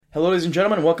Hello, ladies and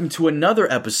gentlemen. Welcome to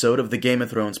another episode of the Game of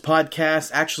Thrones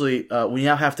podcast. Actually, we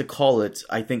now have to call it,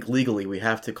 I think legally, we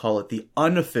have to call it the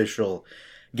unofficial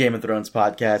Game of Thrones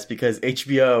podcast because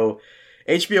HBO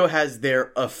has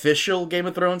their official Game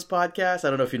of Thrones podcast. I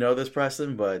don't know if you know this,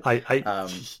 Preston, but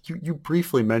you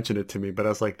briefly mentioned it to me, but I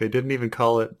was like, they didn't even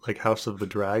call it like House of the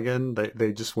Dragon.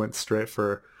 They just went straight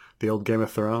for the old Game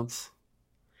of Thrones.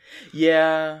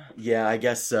 Yeah, I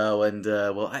guess so. And,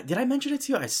 did I mention it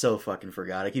to you? I so fucking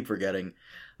forgot. I keep forgetting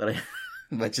that I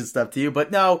mentioned stuff to you.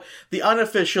 But no, the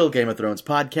unofficial Game of Thrones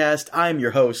podcast. I'm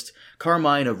your host,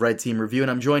 Carmine of Red Team Review, and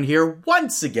I'm joined here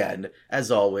once again, as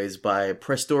always, by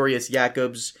Prestorius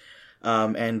Jacobs.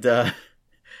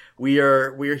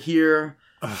 We're here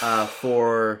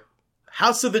for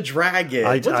House of the Dragon.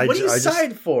 What are you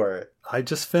signed for? I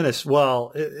just finished.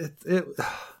 Well,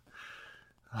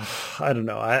 I don't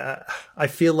know. I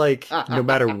feel like no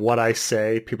matter what I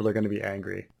say, people are going to be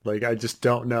angry. Like, I just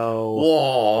don't know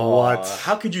what.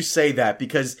 How could you say that?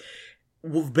 Because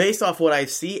based off what I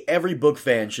see, every book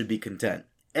fan should be content.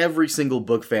 Every single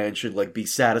book fan should like be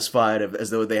satisfied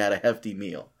as though they had a hefty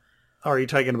meal. Are you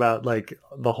talking about like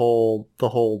all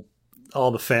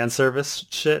the fan service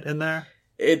shit in there?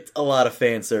 It's a lot of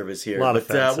fan service here. A lot of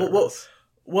fan service.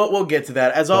 We'll get to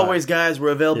that. As always, guys,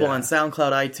 we're available on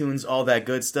SoundCloud, iTunes, all that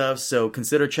good stuff. So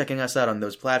consider checking us out on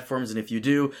those platforms. And if you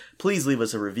do, please leave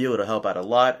us a review. It'll help out a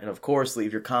lot. And of course,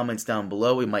 leave your comments down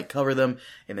below. We might cover them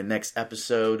in the next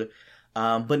episode.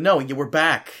 But no, we're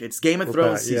back. It's Game of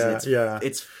Thrones season.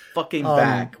 It's fucking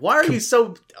back. Why are you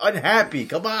so unhappy?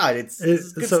 Come on. It's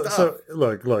good stuff. So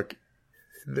look.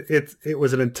 It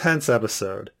was an intense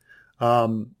episode.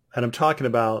 And I'm talking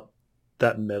about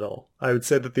that middle. I would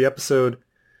say that the episode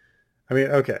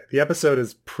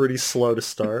is pretty slow to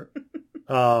start.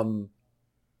 And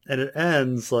it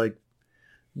ends like,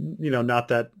 not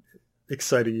that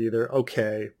exciting either.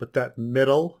 Okay. But that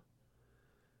middle,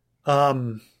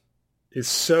 it's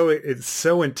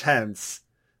so intense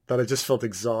that I just felt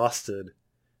exhausted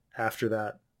after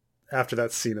that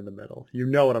scene in the middle. You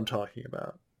know what I'm talking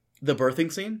about. The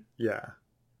birthing scene? Yeah.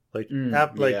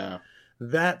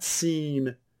 That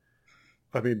scene,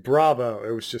 I mean, bravo.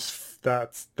 It was just,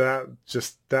 that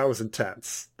was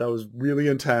intense. That was really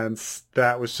intense.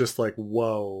 That was just like,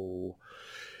 whoa.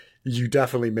 You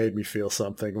definitely made me feel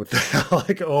something with that.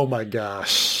 Like, oh my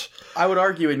gosh. I would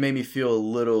argue it made me feel a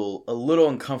little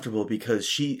uncomfortable because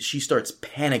she starts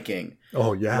panicking.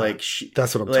 Oh yeah,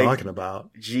 that's what I'm talking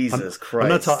about. Jesus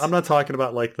Christ! I'm not talking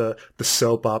about like the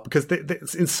soap opera, because they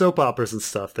in soap operas and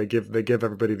stuff they give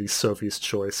everybody these Sophie's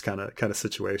Choice kind of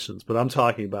situations. But I'm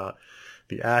talking about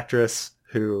the actress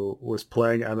who was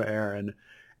playing Emma Aaron,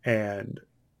 and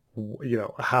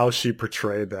how she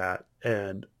portrayed that,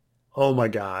 and oh my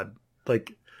god,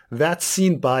 like that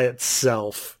scene by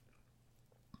itself.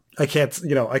 I can't say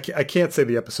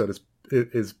the episode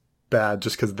is bad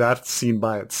just because that scene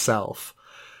by itself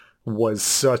was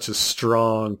such a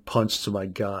strong punch to my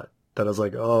gut that I was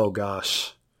like, oh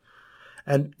gosh.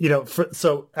 And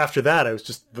so after that, I was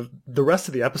just the rest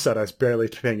of the episode I was barely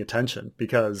paying attention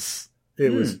because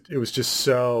it was just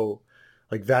so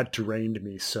like that drained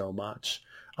me so much.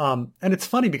 And it's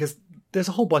funny because there's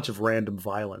a whole bunch of random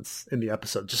violence in the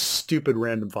episode, just stupid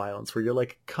random violence where you're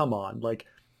like, come on, like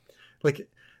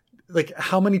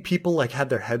how many people like had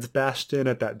their heads bashed in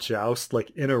at that joust like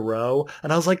in a row,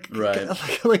 and I was like,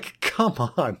 like come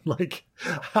on, like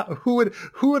who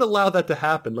would allow that to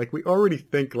happen? Like we already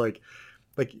think like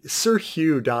Sir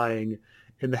Hugh dying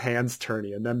in the hands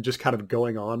tourney and them just kind of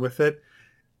going on with it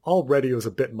already was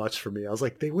a bit much for me. I was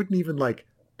like, they wouldn't even like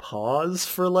pause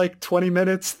for like 20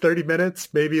 minutes, 30 minutes,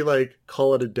 maybe like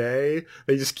call it a day.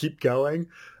 They just keep going.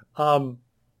 But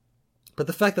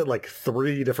the fact that like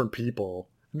 3 different people,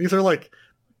 these are like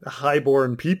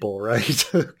highborn people, right?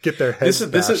 Get their heads.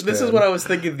 This is what I was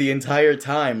thinking the entire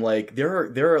time. Like there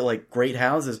are like great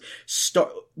houses.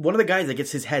 One of the guys that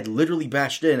gets his head literally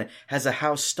bashed in has a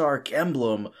House Stark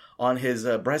emblem on his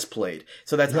breastplate.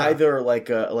 So that's either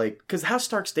because House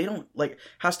Starks, they don't like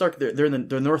House Stark. They're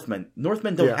Northmen.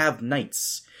 Northmen don't have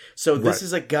knights. So this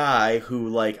is a guy who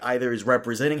like either is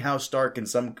representing House Stark in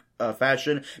some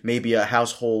fashion, maybe a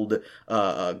household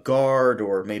guard,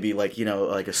 or maybe like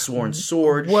like a sworn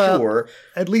sword. Well, sure.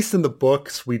 At least in the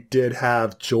books, we did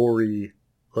have Jory,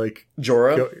 like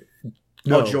Jorah.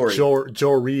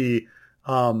 Jory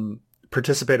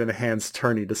participate in the hands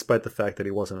tourney, despite the fact that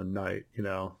he wasn't a knight.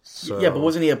 So yeah, but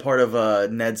wasn't he a part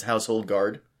of Ned's household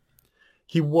guard?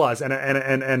 He was,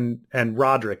 and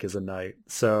Roderick is a knight,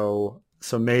 so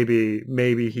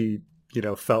maybe he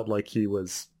felt like he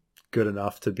was good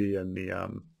enough to be in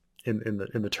the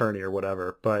in the tourney or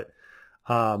whatever. But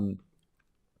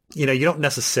you know, you don't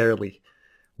necessarily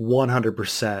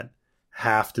 100%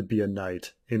 have to be a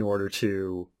knight in order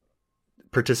to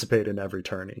participate in every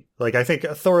tourney. Like, I think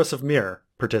Thoros of Myr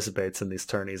participates in these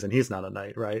tourneys, and he's not a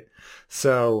knight, right?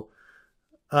 So,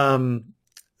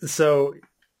 so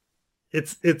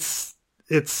it's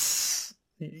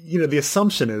you know, the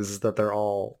assumption is that they're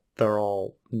all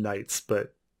knights,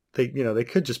 but they, you know, they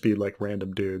could just be like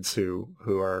random dudes who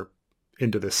are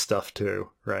into this stuff too,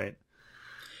 right?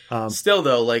 Still,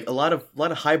 though, like a lot of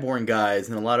highborn guys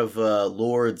and a lot of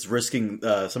lords risking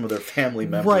some of their family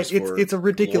members. Right, for it's a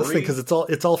ridiculous glory. thing because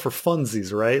it's all for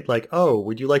funsies, right? Like, oh,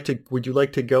 would you like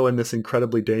to go in this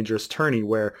incredibly dangerous tourney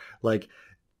where like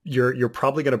you're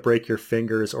probably going to break your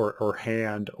fingers or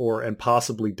hand and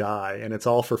possibly die, and it's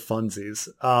all for funsies.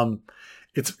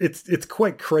 It's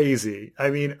quite crazy. I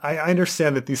mean, I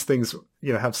understand that these things,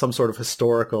 you know, have some sort of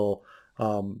historical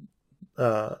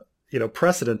you know,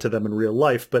 precedent to them in real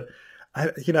life, but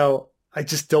I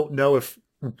just don't know if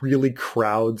really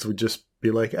crowds would just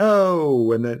be like,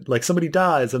 oh, and then like somebody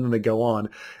dies and then they go on.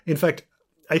 In fact,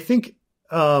 I think,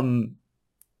 I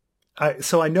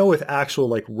know with actual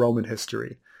like Roman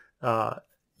history,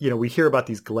 you know, we hear about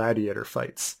these gladiator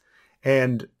fights,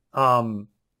 and,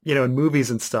 you know, in movies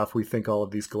and stuff, we think all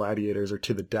of these gladiators are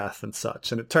to the death and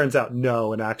such. And it turns out,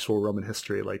 no, in actual Roman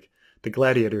history, like, the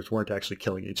gladiators weren't actually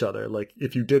killing each other. Like,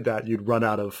 if you did that, you'd run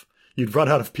out of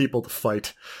people to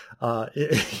fight,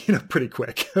 you know, pretty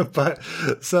quick. But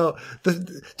so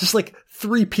just like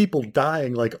 3 people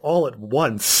dying like all at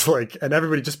once, like, and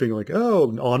everybody just being like,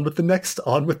 oh, on with the next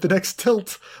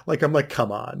tilt. Like, I'm like,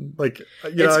 come on. Like,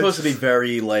 you know, it's supposed to be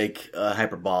very like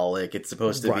hyperbolic. It's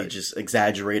supposed to be Right. just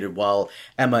exaggerated. While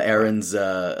Emma Aaron's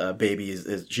baby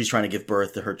is she's trying to give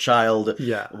birth to her child.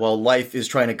 Yeah. While life is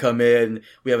trying to come in,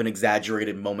 we have an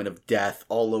exaggerated moment of death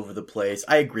all over the place.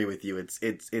 I agree with you.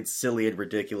 It's silly and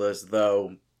ridiculous,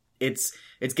 though. It's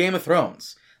Game of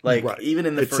Thrones. Like, Right. even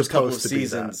in the It's first couple of supposed to be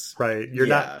that, seasons, right? You're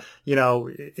yeah. not, you know,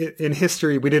 in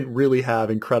history, we didn't really have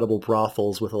incredible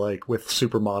brothels with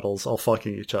supermodels all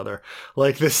fucking each other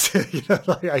like this. You know,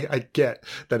 like, I get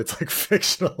that it's like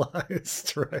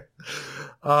fictionalized,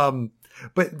 right?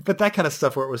 But that kind of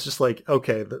stuff where it was just like,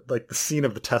 okay, like the scene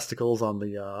of the testicles on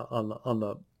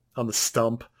the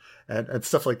stump. And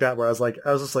stuff like that, where I was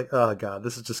just like, oh god,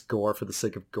 this is just gore for the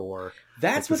sake of gore.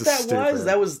 That's like, what that was. stupid.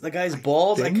 That was the guy's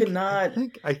balls. I could not.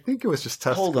 I think it was just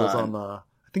testicles Hold on. on the. I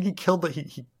think he killed the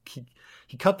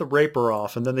he cut the raper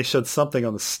off, and then they showed something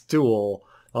on the stool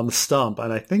on the stump,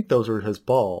 and I think those were his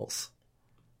balls.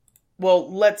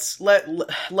 Well, let's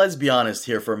be honest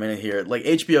here for a minute here. Like,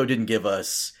 HBO didn't give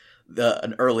us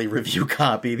an early review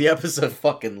copy. The episode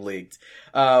fucking leaked.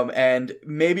 And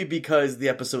maybe because the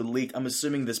episode leaked, I'm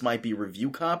assuming this might be review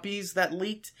copies that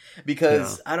leaked,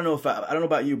 because Yeah. I don't know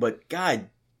about you, but god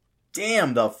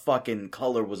damn, the fucking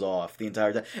color was off the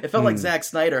entire time. It felt like Zack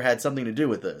Snyder had something to do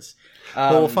with this.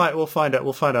 Well, we'll find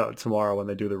out tomorrow when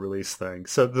they do the release thing.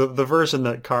 So the version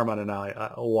that Carmine and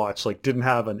I watched didn't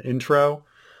have an intro.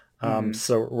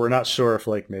 So we're not sure if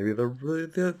maybe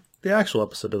the actual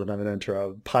episode doesn't have an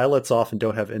intro. Pilots often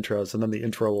don't have intros, and then the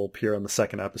intro will appear on the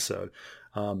second episode.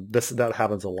 That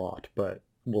happens a lot, but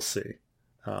we'll see.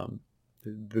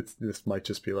 This might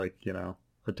just be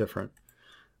a different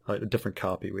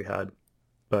copy we had,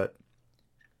 but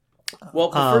well,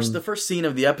 the first scene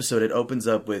of the episode, it opens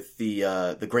up with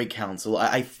the Great Council.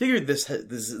 I figured this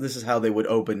is how they would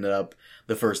open up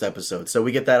the first episode. So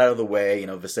we get that out of the way.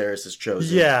 Viserys is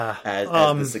chosen as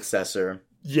the successor.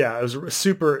 Yeah, it was a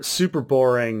super, super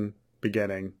boring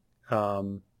beginning.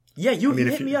 Yeah, you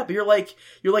hit me up. You're like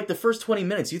the first 20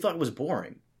 minutes. You thought it was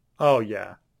boring. Oh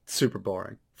yeah, super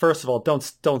boring. First of all, don't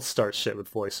start shit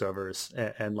with voiceovers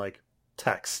and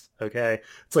text. Okay,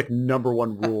 it's number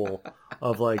one rule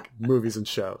of movies and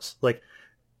shows.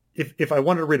 If I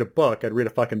wanted to read a book, I'd read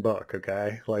a fucking book.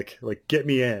 Okay, get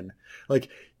me in.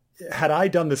 Had I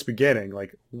done this beginning,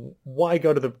 why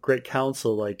go to the Great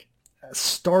Council?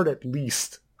 Start at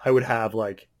least. I would have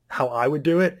how I would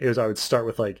do it is I would start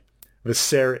with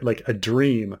Viserys, a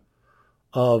dream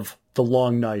of the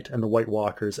Long Night and the White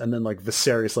Walkers, and then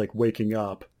Viserys waking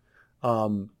up,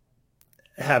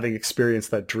 having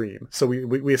experienced that dream. So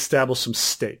we established some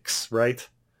stakes, right?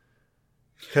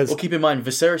 Well, keep in mind,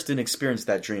 Viserys didn't experience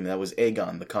that dream. That was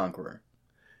Aegon the Conqueror.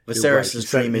 Viserys'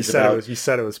 dream is about... He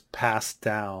said it was passed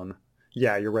down.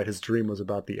 Yeah, you're right. His dream was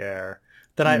about the heir.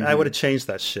 Then I would have changed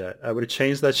that shit. I would have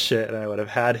changed that shit, and I would have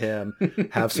had him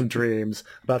have some dreams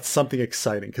about something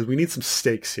exciting, because we need some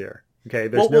stakes here. Okay.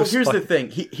 Well, here's the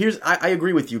thing. I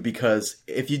agree with you, because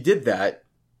if you did that,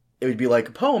 it would be like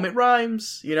a poem. It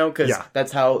rhymes, because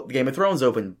that's how Game of Thrones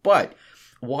opened. But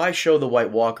why show the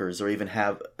White Walkers or even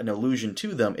have an allusion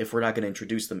to them if we're not going to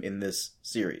introduce them in this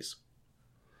series?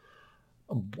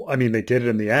 I mean, they did it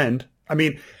in the end. I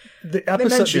mean, the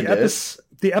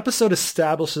episode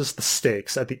establishes the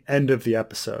stakes at the end of the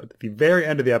episode. At the very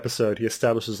end of the episode, he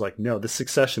establishes like, no, this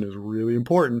succession is really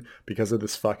important because of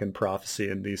this fucking prophecy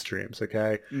in these dreams.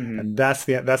 Okay, and that's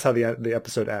how the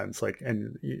episode ends. Like,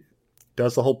 and he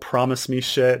does the whole promise me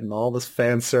shit and all this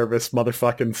fan service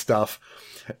motherfucking stuff.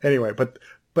 Anyway,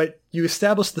 but you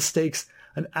establish the stakes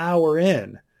an hour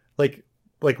in. Like,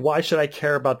 why should I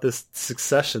care about this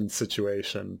succession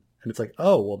situation? And it's like,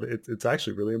 oh, well, it's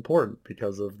actually really important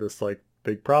because of this, like,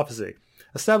 big prophecy.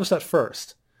 Establish that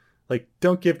first. Like,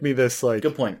 don't give me this, like...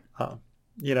 Good point.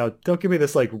 Don't give me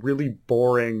this, like, really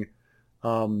boring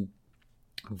voiceover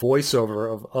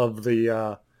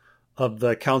of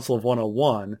the Council of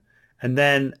 101. And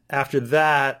then after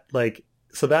that, like,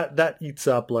 so that eats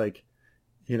up, like,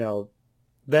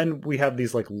 then we have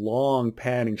these like long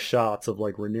panning shots of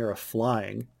like Rhaenyra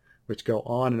flying, which go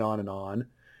on and on and on.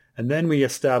 And then we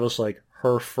establish like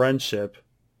her friendship,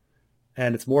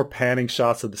 and it's more panning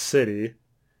shots of the city.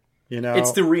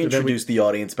 It's to reintroduce the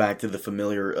audience back to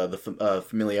the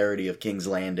familiarity of King's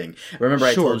Landing. Remember,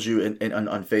 I told you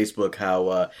on Facebook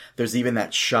how there's even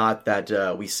that shot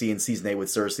that we see in season 8 with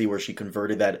Cersei, where she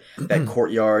converted that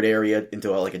courtyard area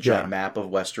into a giant map of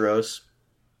Westeros.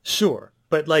 Sure,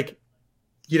 but like,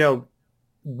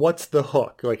 what's the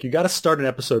hook? Like, you got to start an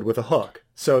episode with a hook.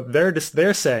 So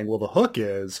they're saying, well, the hook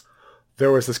is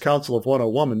there was this Council of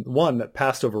 101 that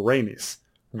passed over Rhaenys.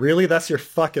 Really? That's your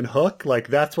fucking hook? Like,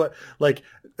 that's what, like,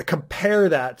 compare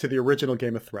that to the original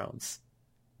Game of Thrones,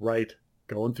 right?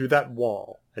 Going through that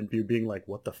wall and you being like,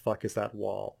 what the fuck is that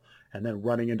wall? And then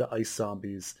running into ice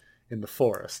zombies in the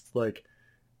forest. Like,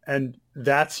 and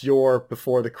that's your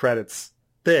before the credits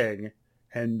thing.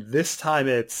 And this time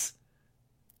it's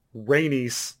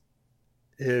Rhaenys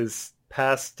is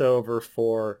passed over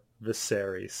for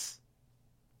Viserys.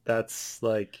 That's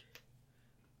the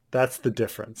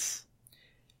difference.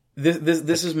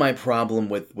 This is my problem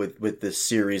with this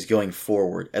series going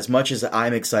forward. As much as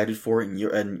I'm excited for it,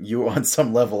 and you on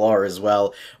some level are as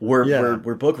well, we're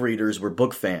book readers, we're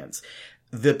book fans.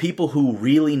 The people who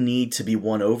really need to be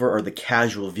won over are the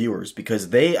casual viewers,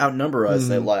 because they outnumber us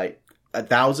at like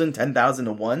 1,000, 10,000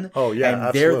 to 1. Oh yeah, and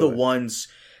absolutely. They're the ones.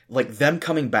 Like, them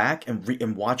coming back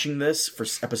and watching this for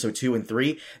episode 2 and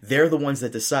 3, they're the ones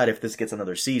that decide if this gets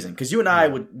another season. Because you and I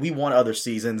we want other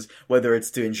seasons, whether it's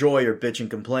to enjoy or bitch and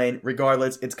complain.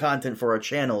 Regardless, it's content for our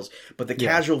channels. But the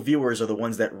casual viewers are the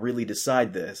ones that really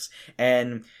decide this.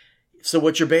 And so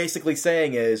what you're basically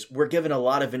saying is, we're given a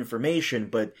lot of information,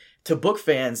 but to book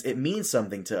fans, it means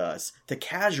something to us. To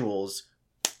casuals,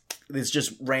 it's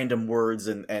just random words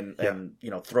and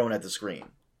thrown at the screen.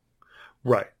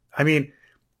 Right. I mean,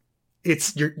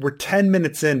 we're 10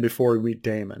 minutes in before we meet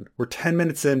Daemon. We're 10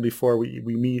 minutes in before we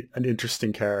meet an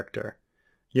interesting character.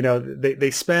 They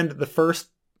spend the first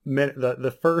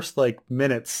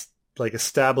minutes like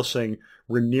establishing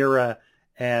Rhaenyra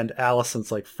and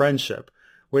Alicent's like friendship,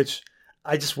 which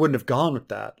I just wouldn't have gone with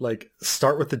that. Like,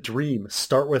 start with the dream.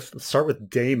 Start with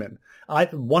Daemon.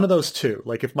 One of those two.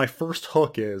 Like, if my first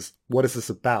hook is, what is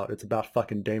this about? It's about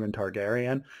fucking Daemon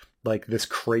Targaryen, like this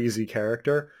crazy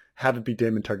character. Have it be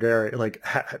Daemon Targaryen,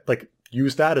 like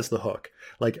use that as the hook.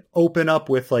 Like, open up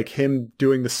with like him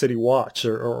doing the City Watch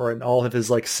or in all of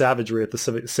his like savagery at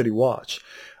the City Watch.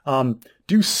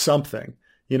 Do something,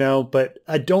 but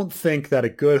I don't think that a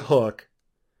good hook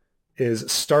is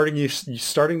starting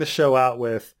the show out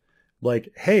with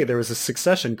like, hey, there was a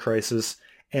succession crisis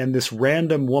and this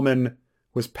random woman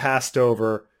was passed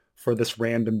over for this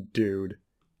random dude.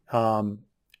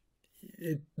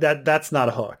 That's not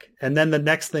a hook. And then the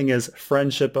next thing is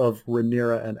friendship of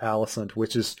Rhaenyra and Alicent,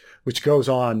 which goes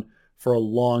on for a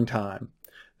long time.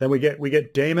 Then we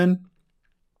get Daemon,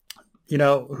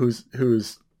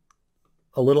 who's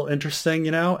a little interesting,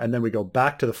 and then we go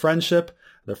back to the friendship.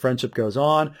 The friendship goes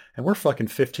on, and we're fucking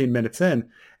 15 minutes in,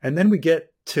 and then we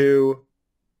get to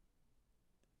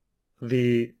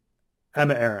the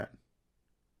Aemma Arryn,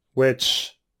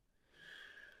 which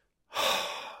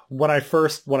when I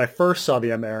first saw the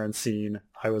Aemma Arryn scene,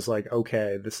 I was like,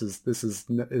 okay, this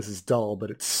is dull,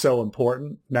 but it's so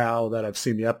important now that I've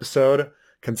seen the episode,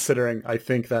 considering I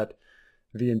think that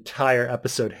the entire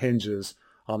episode hinges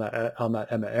on that Aemma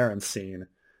Arryn scene.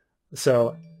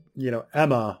 So,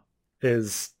 Aemma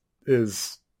is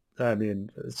I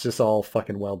mean, it's just all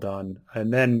fucking well done.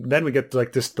 And then we get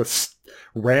like this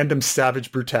random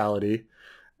savage brutality,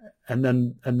 and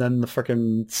then the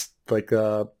freaking like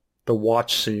the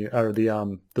watch scene, or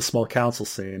the small council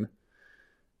scene,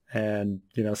 and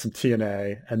some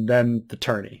TNA, and then the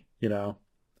tourney, and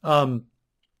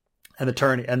the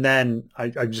tourney, and then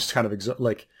I just kind of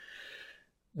like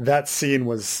that scene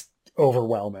was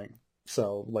overwhelming.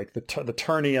 So like the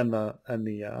tourney and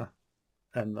the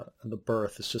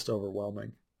birth is just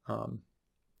overwhelming.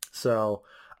 So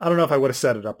I don't know if I would have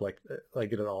set it up like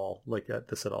it at all, like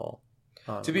this at all.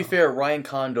 To be fair, Ryan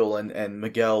Condal and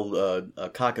Miguel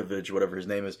Kakovich, whatever his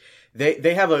name is,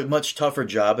 they have a much tougher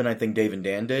job than I think Dave and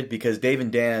Dan did, because Dave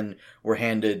and Dan were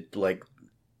handed like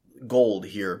gold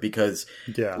here because,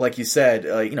 like you said,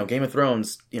 Game of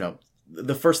Thrones,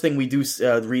 the first thing we do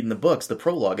read in the books, the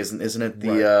prologue, isn't it?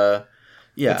 The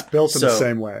it's built in the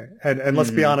same way, and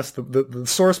let's be honest, the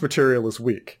source material is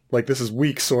weak. Like, this is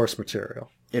weak source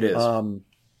material. It is.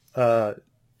 So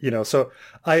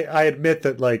I admit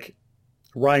that, like,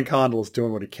 Ryan Condal is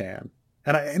doing what he can.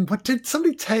 And what did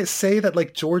somebody say that,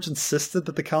 like, George insisted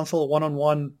that the Council of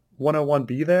 101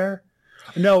 be there?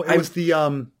 No, it was the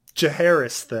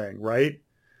Jaehaerys thing, right?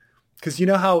 Because you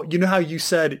know how you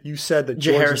said that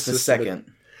George Jaehaerys the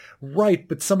second. Right,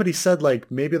 but somebody said,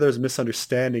 like, maybe there's a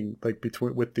misunderstanding, like,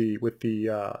 with the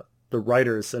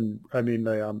writers, and I mean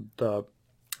the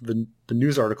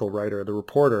news article writer, the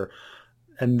reporter,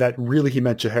 and that really he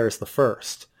meant Jaehaerys the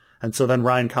first. And so then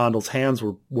Ryan Condal's hands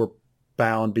were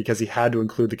bound because he had to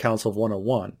include the Council of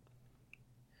 101.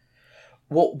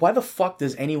 Well, why the fuck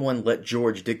does anyone let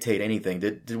George dictate anything?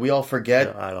 Did we all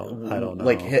forget? I don't know.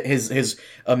 Like his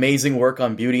amazing work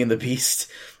on Beauty and the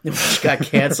Beast, which got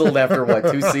canceled after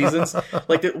 2 seasons?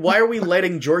 Like, why are we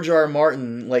letting George R. R.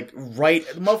 Martin write?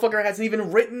 The motherfucker hasn't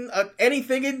even written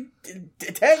anything in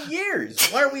 10 years.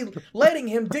 Why are we letting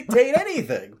him dictate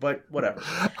anything? But whatever.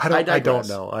 I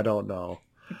don't know.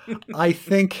 I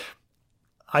think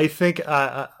I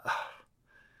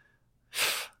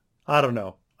don't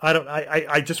know.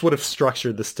 I just would have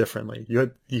structured this differently.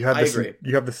 You have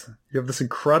this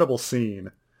incredible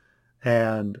scene,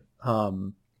 and how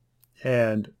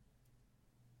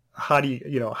do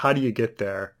you get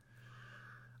there?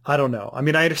 I don't know. I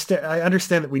mean, I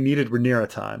understand that we needed Rhaenyra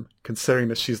time, considering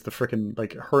that she's the freaking,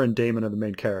 like, her and Daemon are the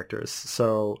main characters.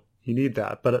 So you need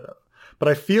that. But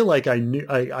I feel like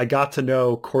I got to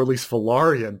know Corlys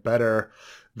Velaryon better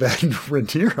than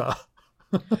Rhaenyra.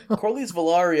 Corlys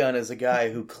Velaryon is a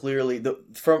guy who clearly,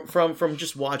 from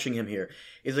just watching him here,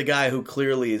 is a guy who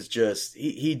clearly is just,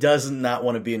 he does not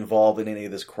want to be involved in any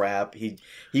of this crap. He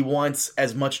wants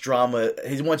as much drama,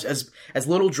 he wants as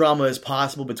little drama as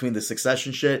possible between the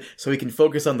succession shit, so he can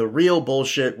focus on the real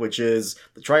bullshit, which is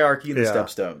the Triarchy and the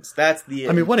Stepstones. That's the.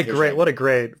 I mean, what a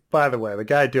great. By the way, the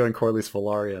guy doing Corlys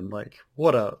Velaryon, like,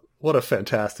 what a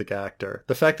fantastic actor.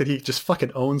 The fact that he just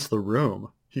fucking owns the room.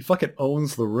 He fucking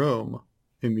owns the room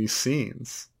in these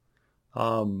scenes.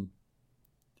 I mean,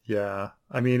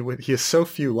 he has so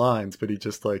few lines, but he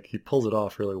just, like, he pulls it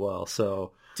off really well.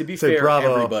 So to be fair,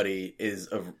 bravo. Everybody is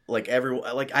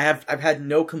I've had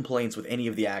no complaints with any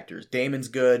of the actors. Damon's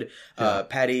good.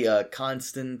 Paddy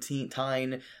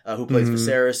Constantine, who plays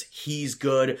Viserys, he's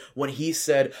good. When he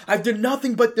said, "I've done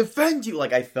nothing but defend you,"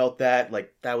 like, I felt that,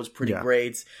 like, that was pretty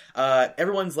great.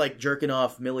 Everyone's, like, jerking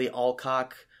off Millie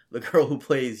Alcock, the girl who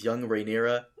plays young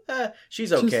Rhaenyra.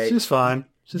 She's okay. She's fine.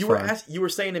 You were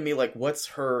saying to me, like, what's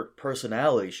her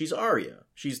personality? She's Arya.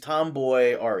 She's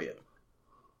tomboy Arya.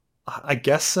 I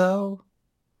guess so.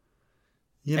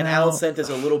 And Alicent is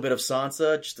a little bit of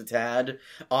Sansa, just a tad.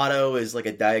 Otto is like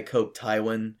a Diet Coke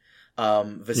Tywin.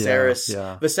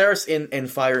 Viserys in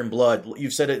Fire and Blood,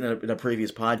 you've said it in a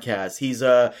previous podcast, he's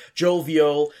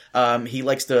jovial, he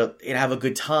likes to have a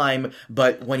good time,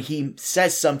 but when he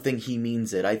says something, he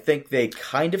means it. I think they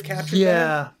kind of captured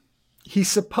that. He's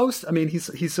supposed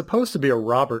to be a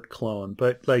Robert clone,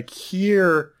 but, like,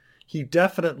 here he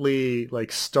definitely,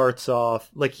 like, starts off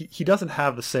like he doesn't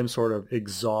have the same sort of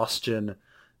exhaustion /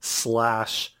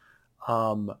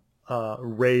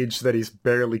 rage that he's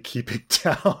barely keeping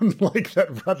down, like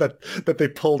that they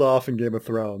pulled off in Game of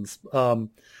Thrones.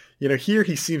 Here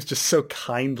he seems just so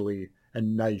kindly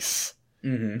and nice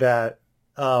that,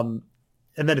 and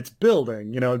then it's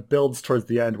building. It builds towards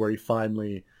the end where he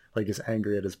finally, like, is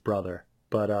angry at his brother.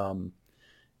 But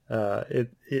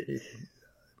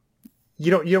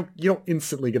you don't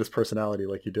instantly get his personality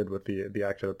like you did with the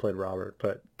actor that played Robert.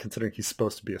 But considering he's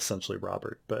supposed to be essentially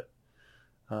Robert, but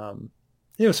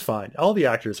it was fine. All the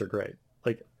actors are great.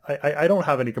 Like, I don't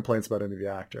have any complaints about any of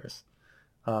the actors.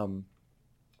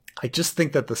 I just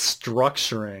think that the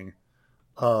structuring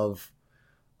of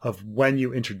when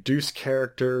you introduce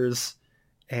characters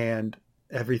and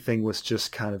everything was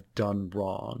just kind of done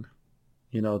wrong.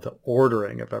 The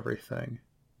ordering of everything.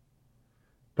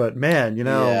 But man,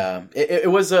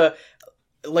 it was a.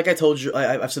 like I told you,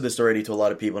 I've said this already to a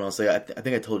lot of people, and I'll say I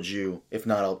think I told you. If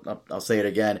not, I'll say it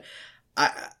again.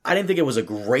 I didn't think it was a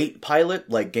great pilot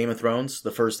like Game of Thrones,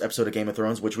 the first episode of Game of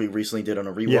Thrones, which we recently did on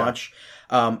a rewatch.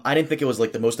 Yeah. I didn't think it was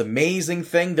like the most amazing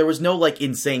thing. There was no like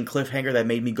insane cliffhanger that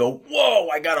made me go, "Whoa,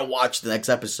 I gotta watch the next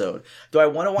episode." Do I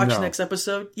want to watch the next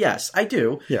episode? Yes, I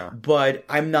do. Yeah, but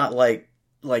I'm not like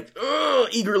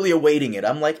eagerly awaiting it.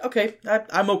 I'm like, okay,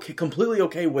 I'm okay, completely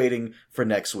okay waiting for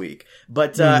next week.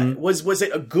 But was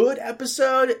it a good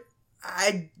episode?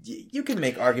 You can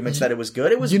make arguments that it was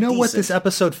good. It was. You know decent. what this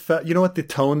episode felt? You know what the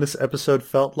tone this episode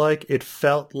felt like? It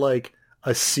felt like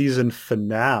a season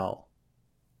finale,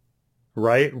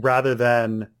 right? Rather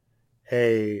than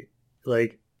an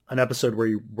episode where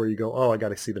you go, oh, I got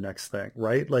to see the next thing,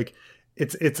 right? Like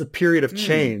it's a period of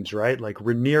change, right? Like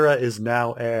Rhaenyra is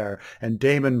now heir, and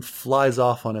Daemon flies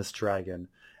off on his dragon,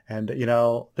 and you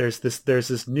know there's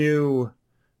this new.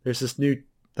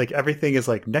 Like everything is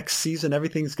like next season,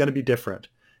 everything's going to be different,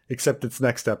 except it's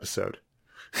next episode.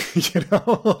 You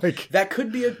know, like that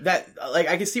could be like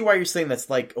I can see why you're saying that's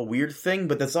like a weird thing,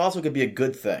 but that's also could be a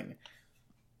good thing.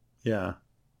 Yeah.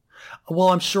 Well,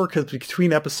 I'm sure because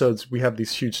between episodes we have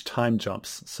these huge time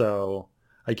jumps, so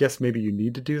I guess maybe you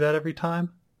need to do that every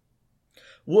time.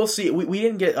 We'll see. We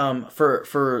didn't get for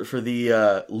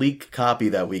the leak copy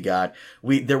that we got.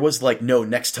 There was like no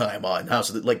next time on House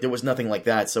of like there was nothing like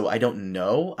that. So I don't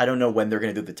know. I don't know when they're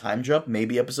going to do the time jump.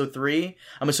 Maybe episode 3.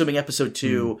 I'm assuming episode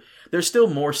 2. There's still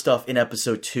more stuff in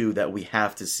episode 2 that we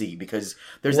have to see because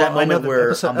there's that moment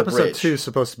where episode 2 is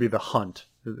supposed to be the hunt.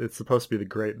 It's supposed to be the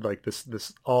great like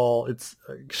this all it's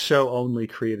a show only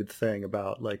created thing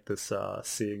about like this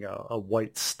seeing a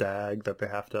white stag that they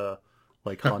have to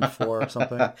like hunt for or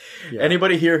something. Yeah.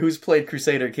 Anybody here who's played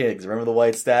Crusader Kings? Remember the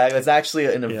White Stag? That's actually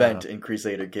an event in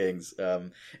Crusader Kings.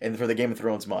 And for the Game of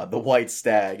Thrones mod, the White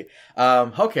Stag.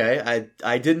 Okay,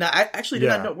 I did not. I actually did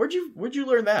not know. Where'd you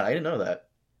learn that? I didn't know that.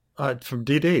 From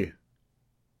DD.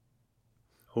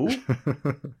 Who?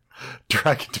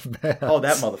 Dragon Demands. Oh,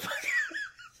 that motherfucker.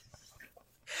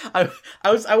 I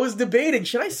was debating,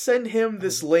 should I send him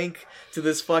this link to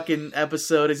this fucking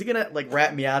episode? Is he gonna like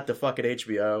rat me out to fucking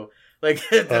HBO? Like,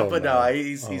 but no,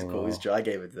 he's cool. He's I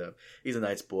gave it to him. He's a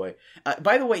nice boy.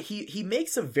 By the way, he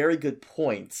makes some very good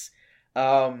points.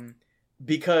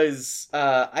 Because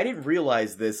I didn't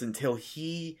realize this until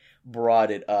he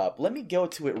brought it up. Let me go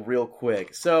to it real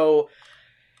quick. So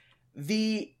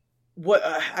we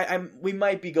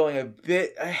might be going a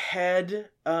bit ahead,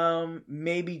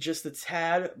 maybe just a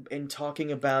tad, in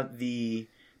talking about the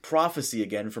prophecy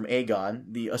again from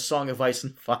Aegon, A Song of Ice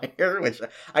and Fire, which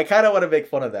I kind of want to make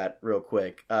fun of that real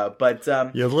quick. But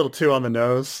you're a little too on the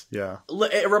nose. Yeah.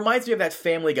 It reminds me of that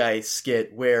Family Guy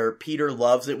skit where Peter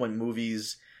loves it when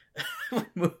movies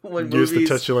use the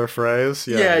titular phrase.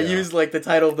 Use like the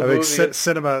title of the movie.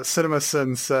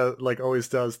 CinemaSins like always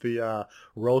does the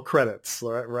roll credits,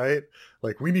 right?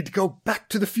 Like we need to go back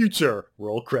to the future.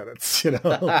 Roll credits, you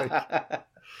know. Like,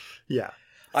 yeah.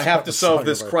 I have to solve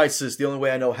this crisis the only way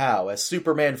I know how, as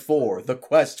Superman 4, The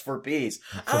Quest for Peace.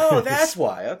 Oh, that's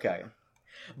why. Okay.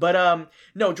 But,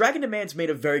 no, Dragon Demands made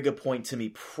a very good point to me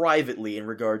privately in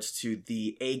regards to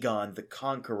the Aegon the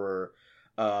Conqueror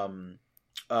a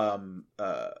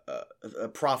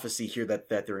prophecy here that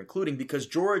they're including, because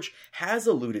George has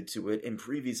alluded to it in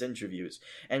previous interviews.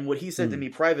 And what he said to me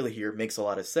privately here makes a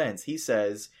lot of sense. He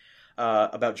says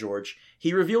about George,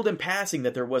 he revealed in passing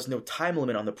that there was no time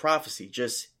limit on the prophecy,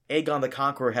 just Aegon the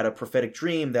Conqueror had a prophetic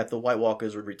dream that the White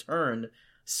Walkers would return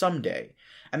someday.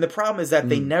 And the problem is that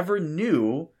they never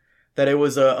knew that it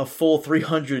was a full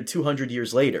 300, 200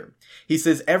 years later. He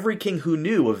says every king who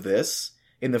knew of this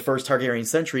in the first Targaryen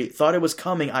century thought it was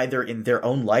coming either in their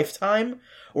own lifetime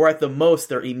or at the most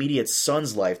their immediate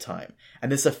son's lifetime.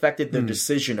 And this affected their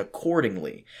decision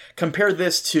accordingly. Compare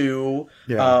this to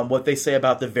what they say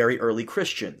about the very early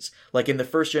Christians. Like in the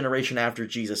first generation after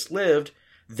Jesus lived,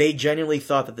 they genuinely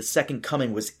thought that the second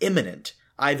coming was imminent,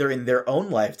 either in their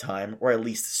own lifetime or at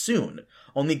least soon.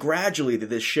 Only gradually did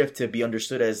this shift to be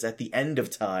understood as at the end of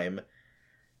time,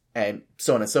 and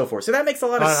so on and so forth. So that makes a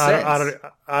lot of sense.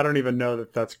 I don't even know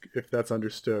if that's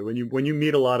understood. When you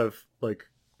meet a lot of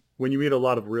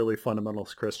really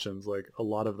fundamentalist Christians, like a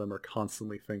lot of them are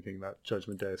constantly thinking that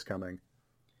Judgment Day is coming.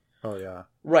 Oh yeah,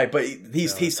 right. But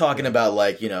he's talking about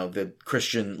like the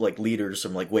Christian like leaders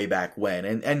from like way back when,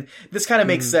 and this kind of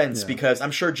makes sense because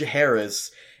I'm sure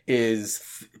Jaehaerys is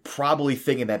probably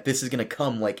thinking that this is going to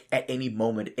come like at any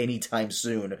moment, anytime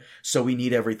soon. So we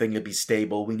need everything to be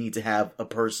stable. We need to have a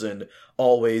person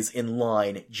always in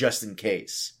line just in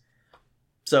case.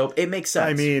 So it makes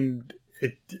sense. I mean,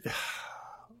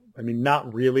 I mean,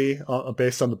 not really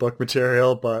based on the book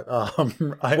material, but I this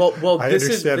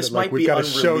understand this that like might we've be got a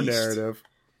show unreleased. narrative.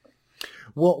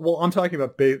 Well, I'm talking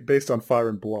about based on Fire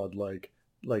and Blood. Like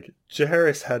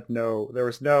Jaehaerys had there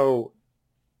was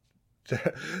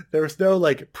no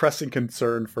like pressing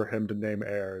concern for him to name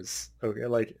heirs. Okay,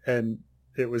 like, and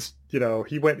it was,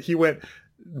 he went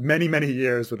many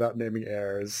years without naming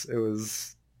heirs.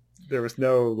 There was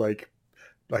no like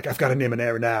I've got to name an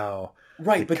heir now.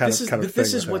 Right, but this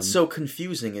is what's so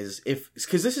confusing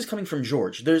because this is coming from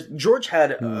George. George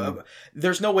had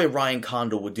there's no way Ryan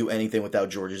Condal would do anything without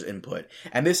George's input,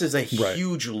 and this is a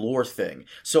huge lore thing.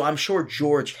 So I'm sure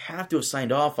George had to have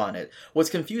signed off on it. What's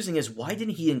confusing is why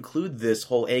didn't he include this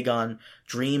whole Aegon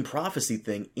dream prophecy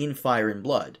thing in Fire and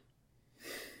Blood?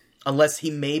 Unless he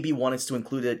maybe wanted to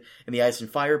include it in the Ice and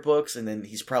Fire books, and then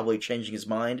he's probably changing his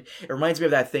mind. It reminds me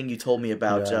of that thing you told me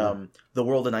about the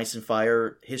World in Ice and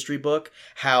Fire history book,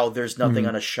 how there's nothing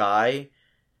on Asshai,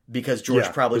 because George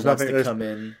probably wants to come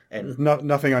in and...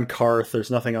 nothing on Karth,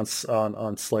 there's nothing on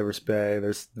Slaver's Bay,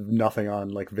 there's nothing on,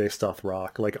 like, Vastoth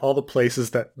Rock. Like, all the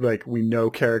places that, like, we know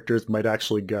characters might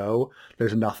actually go,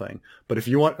 there's nothing. But if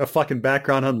you want a fucking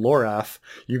background on Lorath,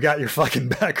 you got your fucking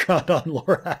background on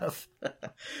Lorath.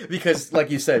 Because, like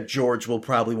you said, George will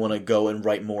probably want to go and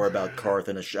write more about Karth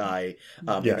and Asshai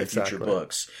in the future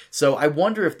books. So I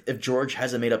wonder if George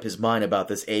hasn't made up his mind about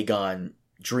this Aegon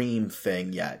dream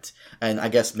thing yet, and I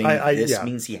guess maybe this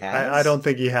means he has. I don't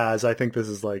think he has. I think this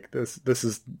is like this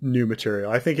is new material.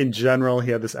 I think in general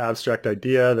he had this abstract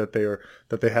idea that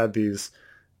they had these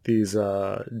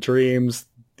dreams,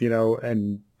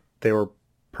 and they were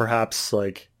perhaps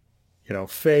like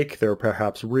fake. They were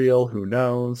perhaps real. Who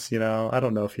knows? I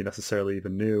don't know if he necessarily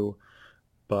even knew,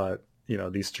 but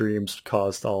these dreams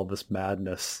caused all this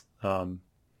madness.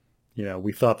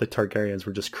 We thought the Targaryens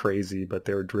were just crazy, but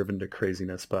they were driven to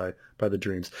craziness by the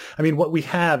dreams. I mean, what we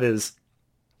have is,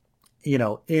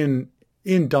 in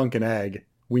Dunk and Egg,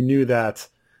 we knew that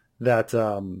the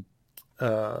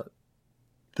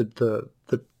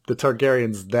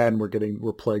Targaryens then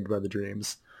were plagued by the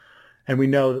dreams, and we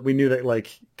knew that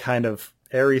like kind of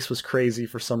Aerys was crazy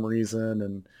for some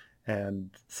reason, and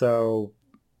so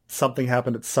something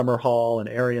happened at Summerhall and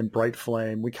Aerion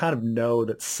Brightflame. We kind of know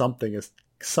that something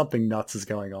nuts is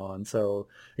going on. So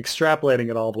extrapolating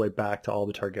it all the way back to all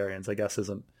the Targaryens, I guess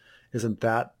isn't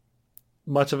that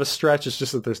much of a stretch. It's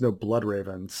just that there's no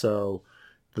Bloodraven, so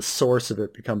the source of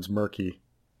it becomes murky.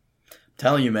 I'm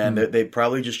telling you, man, they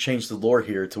probably just changed the lore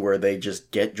here to where they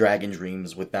just get dragon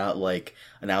dreams without like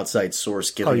an outside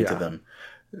source giving it to them.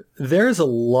 There's a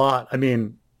lot. I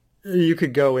mean, you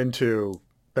could go into.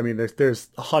 I mean, there's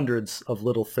hundreds of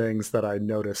little things that I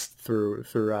noticed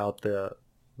throughout the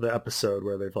episode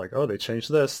where they've like, oh, they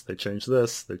changed this, they changed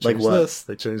this, they changed this,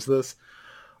 they changed this.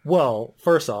 Well,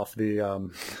 first off,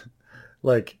 the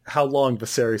like how long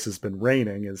Viserys has been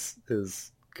reigning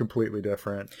is completely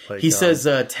different. Like, he says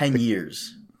 10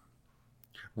 years.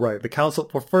 Right. The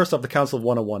council. Well, first off, the Council of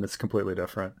 101 is completely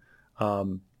different.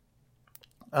 How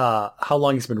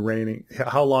long he's been reigning,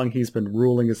 how long he's been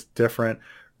ruling is different.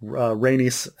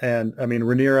 Rhaenyra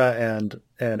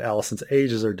and Alicent's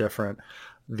ages are different.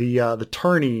 The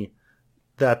tourney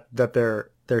that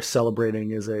they're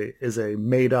celebrating is a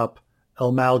made up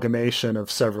amalgamation of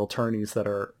several tourneys that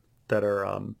are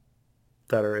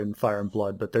in Fire and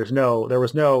Blood, but there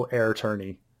was no heir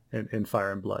tourney in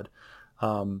Fire and Blood.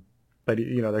 But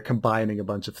they're combining a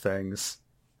bunch of things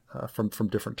from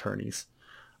different tourneys.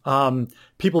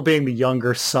 People being the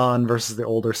younger son versus the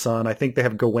older son. I think they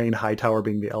have Gawain Hightower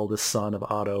being the eldest son of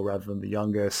Otto rather than the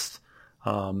youngest.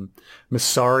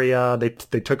 Mysaria,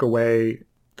 they took away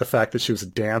the fact that she was a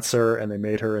dancer and they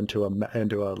made her into a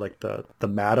like the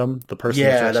madam, the person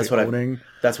that's what owning.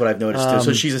 That's what I've noticed too.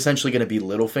 So she's essentially going to be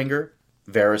Littlefinger,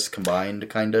 Varys combined,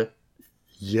 kind of.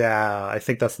 Yeah, I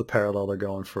think that's the parallel they're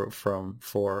going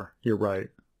for. You're right.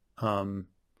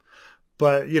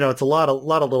 But it's a lot of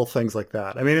little things like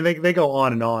that. I mean, they go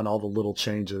on and on, all the little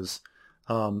changes.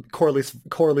 Corlys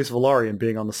Velaryon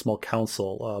being on the small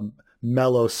council,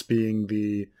 Melos being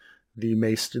the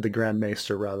maester, the Grand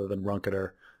Maester rather than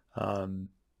Runketer.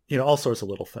 All sorts of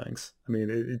little things. I mean,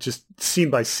 it just scene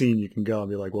by scene you can go and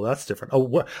be like, well, that's different.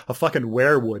 Oh, a fucking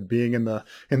werewood being in the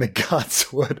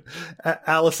Godswood.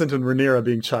 Alicent and Rhaenyra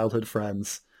being childhood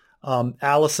friends.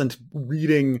 Alicent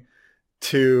reading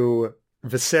to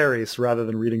Viserys rather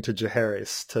than reading to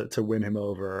Jaehaerys to win him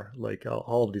over. Like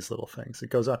all of these little things. It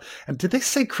goes on. And did they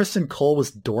say Kristen Cole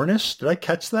was Dornish? Did I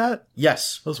catch that?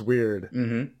 Yes. That was weird.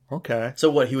 Mm-hmm. Okay.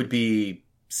 So what, he would be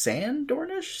Sand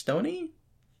Dornish? Stony?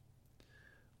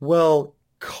 Well,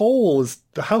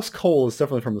 the House Cole is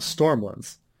definitely from the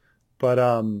Stormlands. But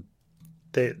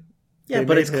they Yeah, they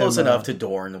but made it's close him, enough to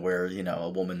Dorne where, a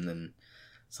woman and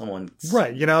someone...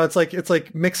 right. It's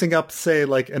like mixing up, say,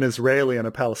 like an Israeli and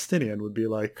a Palestinian would be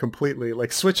like completely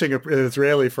like switching an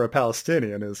Israeli for a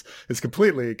Palestinian is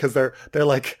completely because they're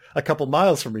like a couple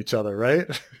miles from each other, right?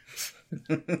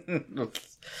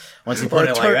 Once you put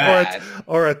it like that.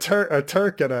 Or a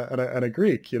Turk and a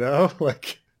Greek,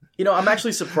 like. I'm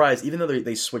actually surprised, even though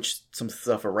they switched some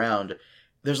stuff around.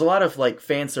 There's a lot of like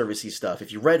fan servicey stuff.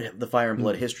 If you read the Fire and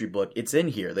Blood history book, it's in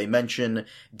here. They mention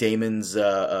Daemon's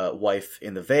wife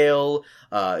in the Vale.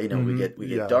 We get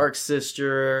Dark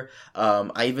Sister.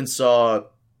 I even saw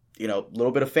a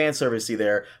little bit of fan servicey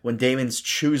there when Daemon's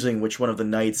choosing which one of the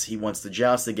knights he wants to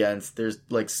joust against. There's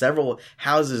like several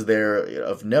houses there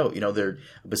of note. They're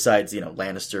besides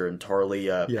Lannister and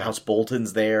Tarly. House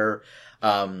Bolton's there.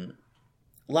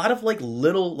 A lot of like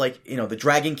little the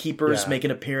Dragon Keepers make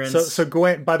an appearance. So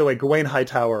Gawain, by the way, Gawain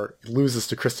Hightower loses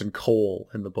to Kristen Cole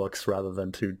in the books rather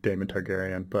than to Daemon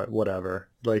Targaryen, but whatever.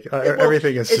 Like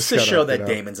everything is it's just to show that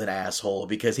Daemon's an asshole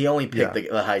because he only picked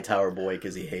the Hightower boy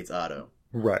because he hates Otto.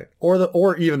 Right.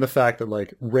 Or even the fact that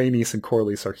like Rhaenys and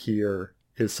Corlys are here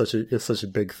is such a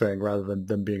big thing rather than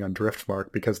them being on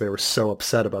Driftmark because they were so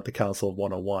upset about the Council of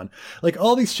 101. Like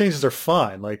all these changes are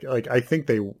fine. Like I think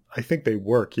they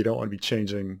work. You don't want to be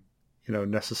changing,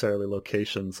 necessarily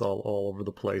locations all over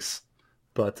the place.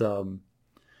 But there's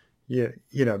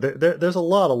a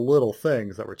lot of little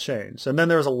things that were changed. And then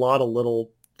there's a lot of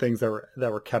little things that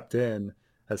were kept in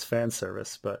as fan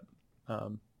service, but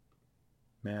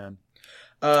man.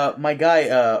 My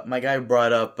guy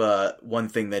brought up one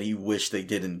thing that he wished they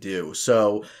didn't do.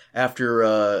 So after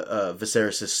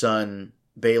Viserys' son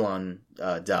Balon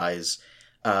dies,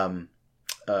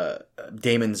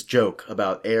 Daemon's joke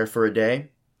about heir for a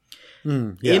day.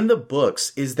 In the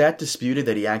books, is that disputed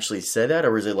that he actually said that,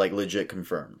 or is it like legit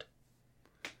confirmed?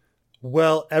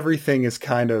 Well, everything is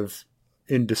kind of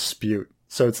in dispute.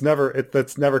 So that's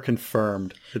never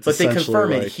confirmed. But they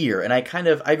confirm it here, and I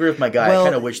agree with my guy. I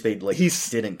kind of wish they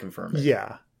didn't confirm it.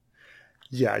 Yeah,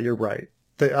 you're right.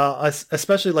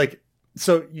 Especially like,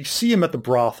 so you see him at the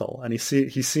brothel, and he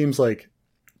seems like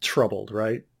troubled,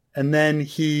 right? And then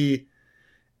they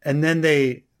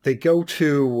go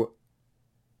to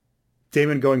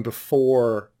Daemon going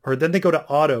before, or then they go to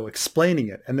Otto explaining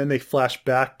it, and then they flash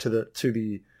back to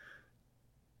the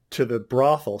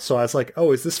brothel. So I was like,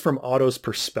 oh, is this from Otto's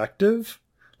perspective?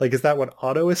 Like, is that what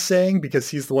Otto is saying? Because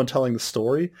he's the one telling the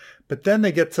story. But then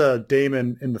they get to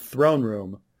Daemon in the throne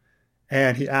room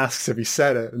and he asks if he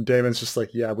said it. And Daemon's just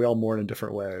like, yeah, we all mourn in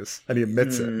different ways. And he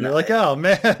admits it. And you're like, oh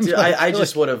man. Dude, I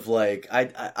just would have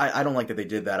I don't like that they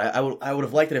did that. I would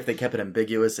have liked it if they kept it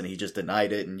ambiguous and he just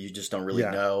denied it and you just don't really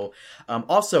know.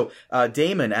 Also,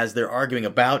 Daemon, as they're arguing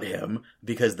about him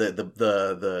because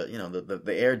the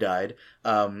heir died,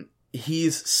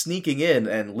 he's sneaking in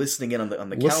and listening in on the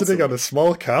council. Listening on a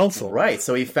small council. Right.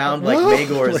 So he found like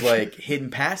Maegor's like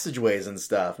hidden passageways and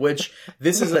stuff, which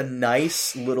this is a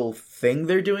nice little thing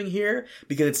they're doing here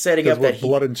because it's setting up that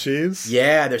blood and cheese.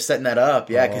 Yeah, they're setting that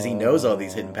up. Yeah, because he knows all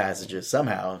these hidden passages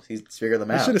somehow. He's figured them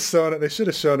out. They should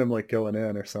have shown him like going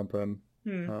in or something.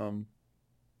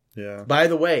 Yeah. By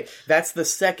the way, that's the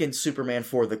second Superman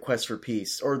 4, The Quest for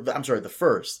Peace. Or, I'm sorry, the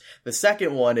first. The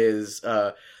second one is,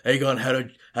 Aegon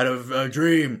had a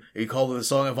dream. He called it the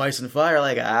Song of Ice and Fire.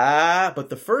 Like, But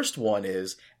the first one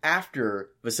is, after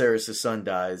Viserys' son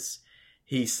dies,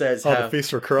 he says, the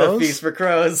Feast for Crows? The Feast for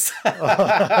Crows.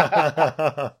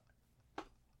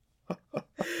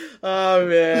 Oh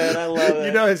man, I love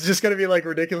it. It's just going to be like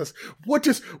ridiculous.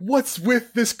 What's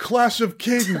with this clash of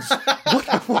kings?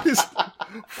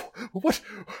 What?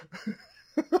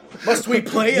 Must we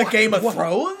play a Game of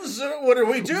Thrones? What are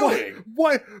we doing?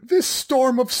 Why this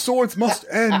storm of swords must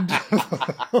end?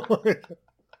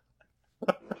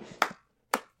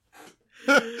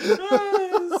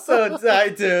 So,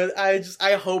 dude, I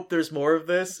hope there's more of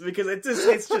this because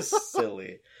it's just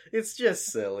silly. It's just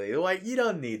silly. Like, you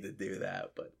don't need to do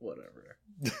that, but whatever.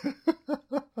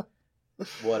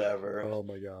 Whatever. Oh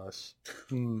my gosh.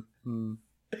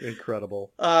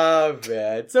 Incredible. Oh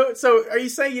man. So are you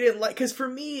saying you didn't like? Because for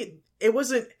me, it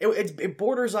wasn't. It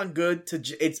borders on good to.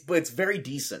 But it's very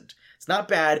decent. It's not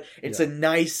bad. It's a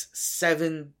nice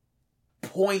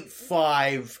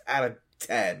 7.5 out of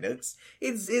 10.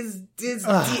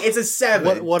 It's a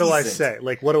 7. What do I say?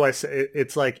 Like, what do I say?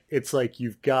 It's like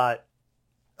you've got.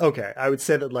 Okay, I would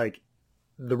say that like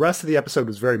the rest of the episode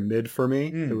was very mid for me.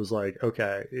 It was like,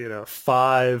 okay,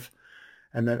 5,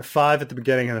 and then 5 at the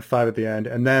beginning and a 5 at the end,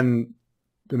 and then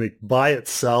like by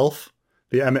itself,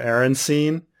 the Emma Aaron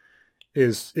scene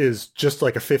is just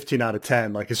like a 15 out of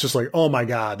 10. Like, it's just like, oh my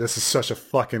God, this is such a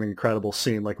fucking incredible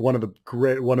scene. Like one of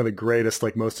the greatest,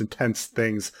 like most intense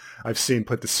things I've seen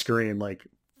put to screen. Like,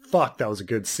 fuck, that was a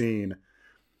good scene.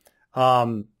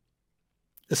 So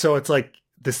it's like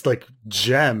this like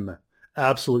gem,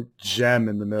 absolute gem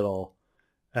in the middle.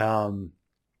 And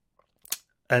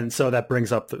so that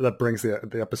brings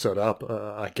the episode up,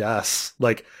 I guess.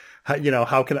 Like,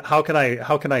 how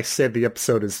can I say the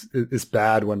episode is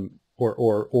bad when,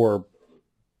 or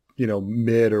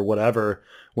mid or whatever,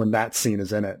 when that scene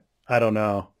is in it? I don't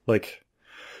know. Like,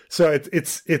 so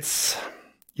it's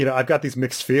I've got these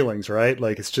mixed feelings, right?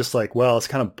 Like, it's just like, well, it's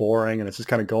kind of boring and it's just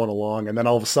kind of going along, and then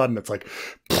all of a sudden it's like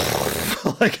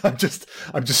like I'm just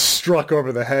struck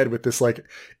over the head with this like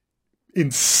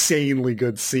insanely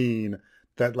good scene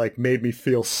that like made me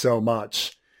feel so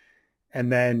much. And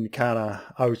then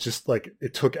I was just like,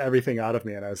 it took everything out of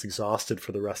me and I was exhausted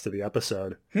for the rest of the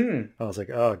episode. I was like,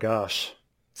 oh gosh.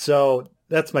 So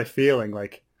that's my feeling.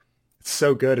 Like, it's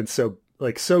so good and so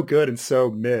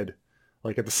mid,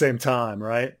 like at the same time,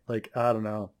 right? Like, I don't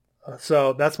know.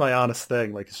 So that's my honest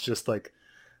thing. Like, it's just like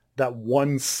that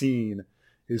one scene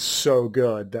is so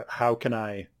good that how can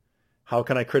I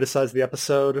criticize the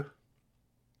episode?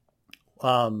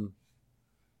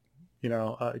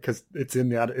 Because it's in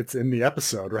the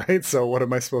episode, right? So what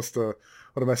am I supposed to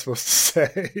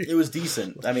say? It was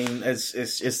decent. I mean,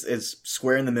 it's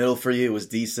square in the middle for you. It was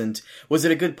decent. Was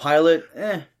it a good pilot?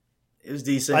 It was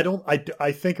decent.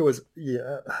 I think it was,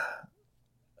 yeah.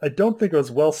 I don't think it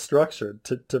was well structured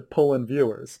to pull in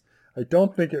viewers. I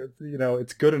don't think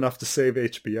it's good enough to save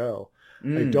HBO.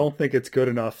 I don't think it's good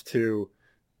enough to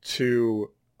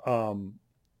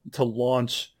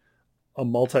launch a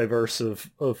multiverse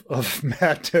of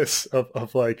madness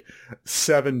of like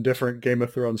 7 different Game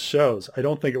of Thrones shows. I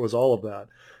don't think it was all of that,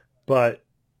 but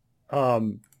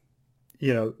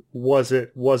was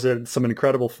it some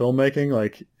incredible filmmaking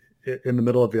like in the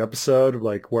middle of the episode,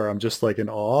 like where I'm just like in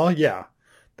awe? Yeah,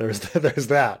 there's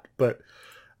that, but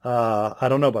I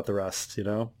don't know about the rest.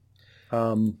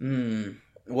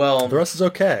 Well, the rest is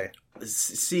okay.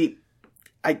 See,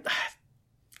 I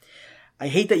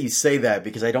hate that you say that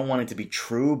because I don't want it to be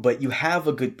true, but you have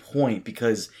a good point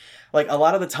because, like, a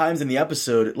lot of the times in the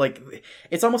episode, like,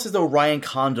 it's almost as though Ryan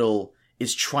Condal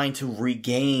is trying to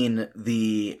regain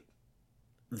the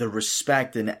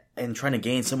respect and trying to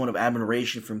gain somewhat of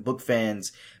admiration from book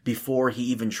fans before he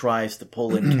even tries to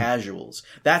pull in casuals.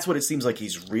 That's what it seems like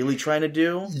he's really trying to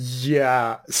do.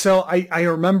 Yeah. So I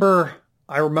remember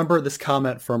this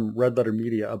comment from Red Letter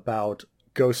Media about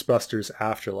Ghostbusters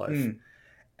Afterlife.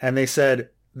 And they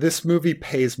said, this movie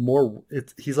pays more.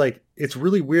 He's like, it's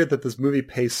really weird that this movie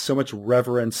pays so much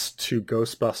reverence to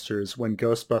Ghostbusters when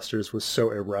Ghostbusters was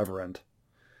so irreverent.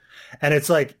 And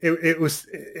it's like, it was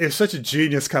such a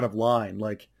genius kind of line.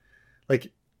 Like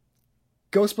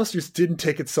Ghostbusters didn't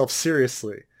take itself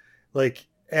seriously. Like,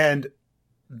 and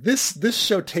this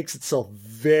show takes itself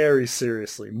very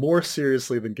seriously, more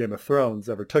seriously than Game of Thrones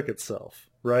ever took itself.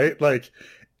 Right? Like,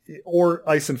 or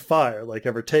Ice and Fire like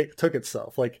ever took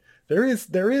itself. Like there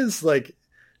is like,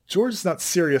 George is not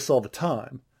serious all the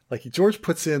time. Like George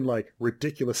puts in like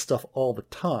ridiculous stuff all the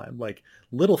time. Like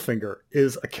Littlefinger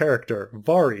is a character.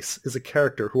 Varys is a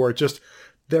character who are just,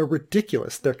 they're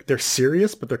ridiculous. They're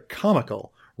serious, but they're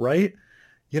comical, right?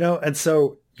 And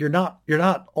so you're not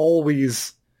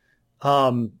always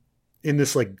in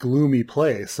this like gloomy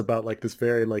place about like this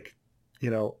very like,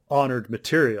 honored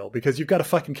material, because you've got a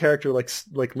fucking character like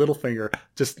Littlefinger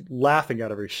just laughing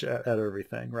at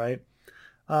everything, right?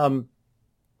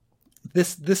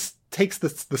 This takes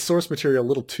the source material a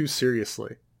little too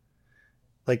seriously.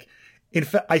 Like, in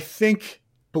fact, I think,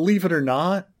 believe it or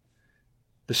not,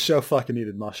 the show fucking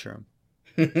needed Mushroom.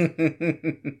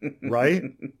 Right?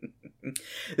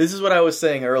 This is what I was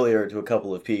saying earlier to a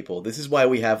couple of people. This is why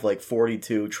we have like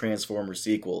 42 Transformers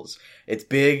sequels. It's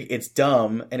big, it's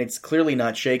dumb, and it's clearly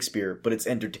not Shakespeare, but it's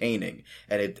entertaining.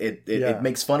 And it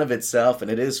makes fun of itself,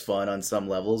 and it is fun on some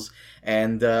levels.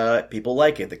 And people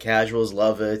like it. The casuals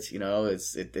love it.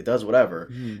 It does whatever.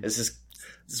 This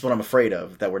is what I'm afraid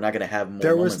of, that we're not going to have more.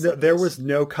 There was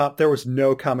no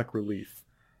comic relief.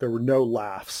 There were no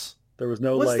laughs. There was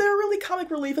no Was there really comic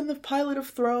relief in the pilot of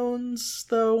Thrones,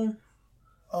 though?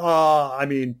 I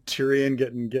mean, Tyrion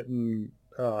getting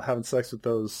having sex with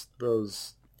those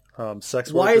sex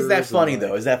workers. Why is that funny,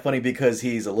 though? Is that funny because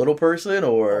he's a little person,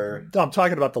 or? I'm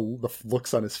talking about the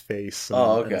looks on his face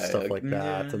and stuff like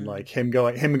that, yeah. And like him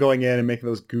going in and making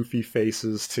those goofy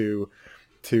faces to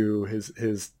Tommen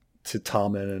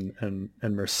and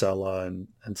Myrcella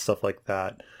and stuff like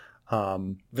that.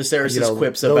 Viserys'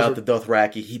 quips about the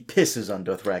Dothraki, he pisses on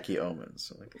Dothraki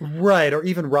omens. Right, or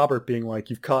even Robert being like,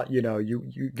 you've caught,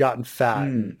 you gotten fat,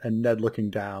 and Ned looking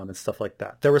down and stuff like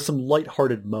that. There were some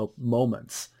lighthearted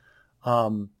moments.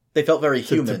 They felt very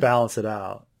human. To balance it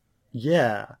out.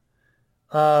 Yeah.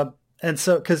 And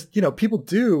so, because, people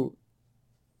do,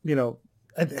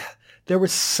 and there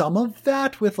was some of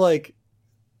that with like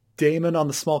Daemon on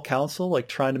the small council, like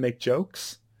trying to make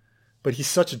jokes, but he's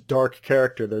such a dark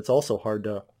character that it's also hard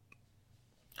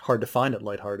to find it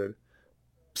lighthearted.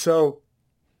 So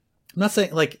I'm not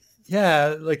saying like,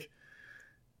 yeah, like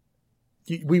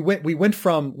we went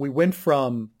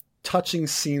from touching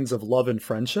scenes of love and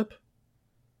friendship.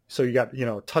 So you got,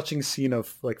 touching scene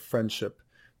of like friendship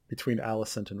between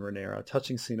Alicent and Rhaenyra,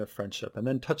 touching scene of friendship, and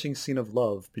then touching scene of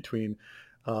love between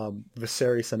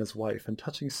Viserys and his wife, and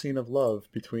touching scene of love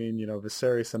between,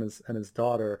 Viserys and his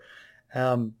daughter,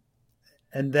 and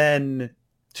then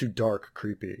to dark,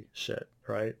 creepy shit,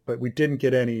 right? But we didn't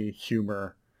get any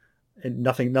humor, and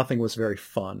nothing was very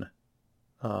fun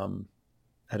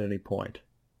at any point.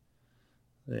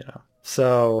 Yeah.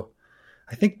 So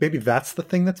I think maybe that's the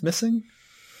thing that's missing.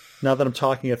 Now that I'm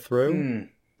talking it through,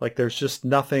 like there's just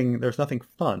nothing. There's nothing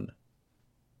fun.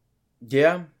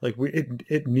 Yeah, like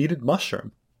it needed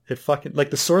mushroom. It fucking like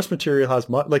the source material has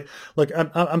like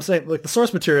I'm saying like the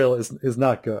source material is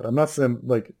not good. I'm not saying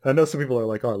like I know some people are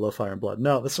like, oh, I love Fire and Blood.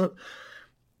 No, the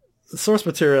source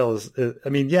material is I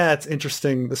mean, yeah, it's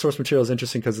interesting. The source material is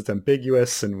interesting because it's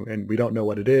ambiguous and we don't know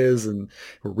what it is and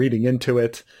we're reading into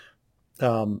it.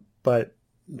 But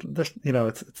there's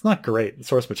it's not great, the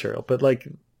source material, but like.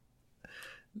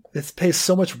 It pays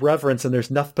so much reverence and there's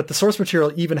nothing, but the source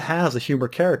material even has a humor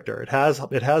character. It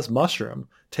has Mushroom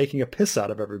taking a piss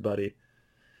out of everybody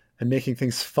and making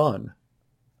things fun.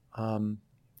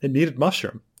 It needed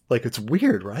Mushroom. Like, it's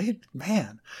weird, right?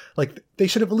 Man, like they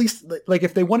should have at least like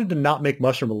if they wanted to not make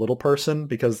Mushroom a little person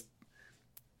because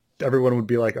everyone would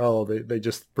be like, oh, they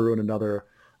just threw in another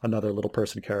little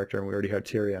person character and we already had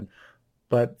Tyrion.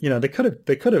 But, they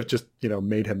could have just,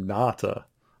 made him not a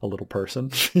little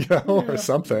person, or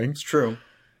something. It's true.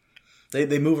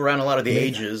 They move around a lot of the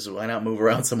ages. Why not move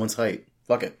around someone's height?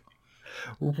 Fuck it.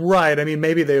 Right. I mean,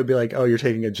 maybe they would be like, oh, you're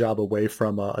taking a job away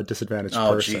from a disadvantaged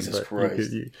person. Oh, Jesus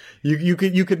Christ.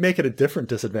 You could make it a different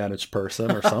disadvantaged person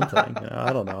or something.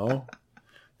 I don't know.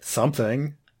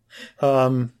 Something.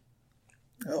 Or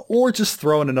just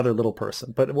throw in another little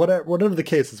person. But whatever the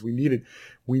case is, we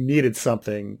needed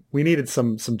something. We needed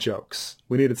some jokes.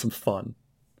 We needed some fun.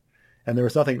 And there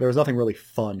was nothing really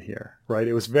fun here, right?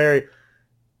 It was very,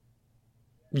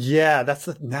 yeah,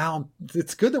 now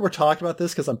it's good that we're talking about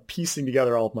this because I'm piecing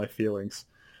together all of my feelings.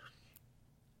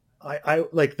 I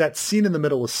like that scene in the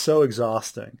middle was so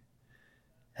exhausting.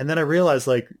 And then I realized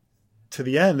like to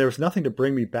the end, there was nothing to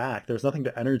bring me back. There was nothing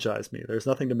to energize me. There was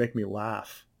nothing to make me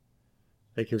laugh.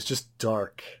 Like it was just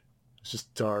dark. It was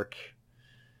just dark.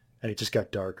 And it just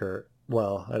got darker.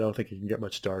 Well, I don't think it can get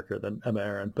much darker than Emma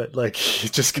Aaron, but like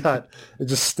it just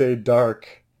stayed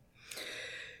dark.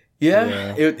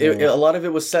 Yeah. A lot of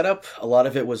it was set up. A lot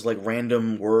of it was like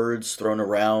random words thrown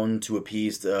around to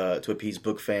appease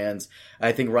book fans.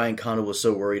 I think Ryan Condal was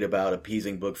so worried about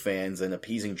appeasing book fans and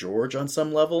appeasing George on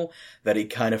some level that he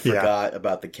kind of forgot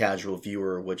about the casual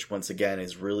viewer, which once again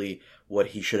is really what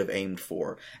he should have aimed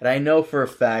for. And I know for a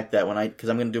fact that because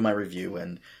I'm going to do my review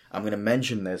and I'm going to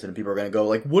mention this and people are going to go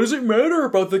like, what does it matter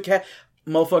about the cat?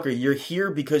 Motherfucker, you're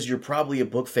here because you're probably a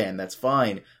book fan. That's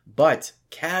fine. But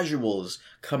casuals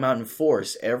come out in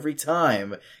force every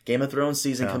time Game of Thrones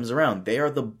season comes around. They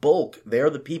are the bulk. They are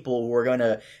the people who are going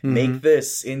to make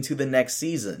this into the next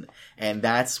season. And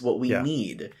that's what we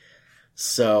need.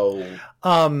 So,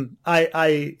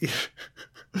 I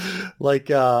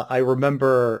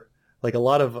remember like a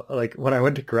lot of like when I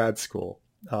went to grad school,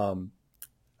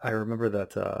 I remember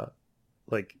that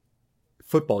like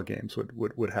football games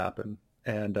would happen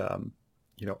and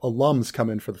alums come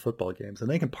in for the football games and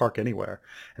they can park anywhere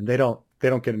and they don't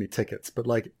get any tickets, but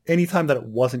like anytime that it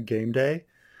wasn't game day,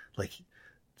 like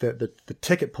the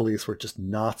ticket police were just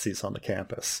Nazis on the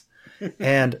campus.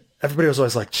 And everybody was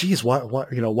always like, geez, why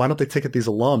don't they ticket these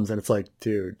alums? And it's like,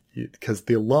 dude, because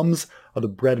the alums are the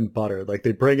bread and butter. Like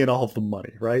they bring in all of the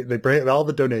money, right? They bring in all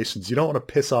the donations. You don't want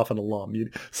to piss off an alum.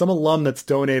 Some alum that's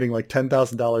donating like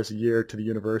 $10,000 a year to the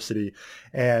university,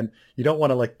 and you don't want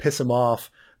to like piss him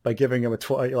off by giving him a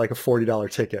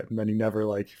 $40 ticket, and then he never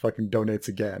like fucking donates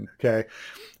again. Okay,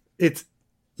 it's.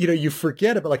 You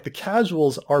forget it, but like the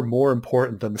casuals are more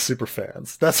important than the super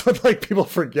fans. That's what like people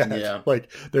forget. Yeah.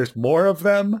 Like there's more of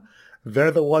them. They're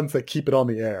the ones that keep it on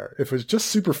the air. If it was just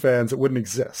super fans, it wouldn't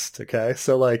exist. Okay.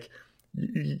 So like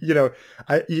you know,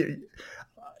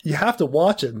 you have to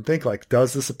watch it and think like,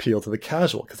 does this appeal to the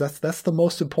casual? Because that's the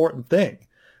most important thing.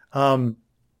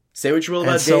 Say what you will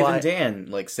about Dave and Dan.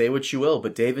 Like, say what you will,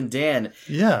 but Dave and Dan,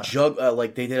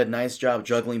 like they did a nice job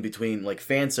juggling between like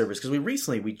fan service. Because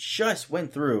we just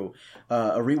went through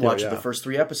a rewatch of the first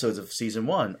 3 episodes of season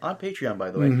 1 on Patreon,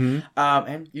 by the way, and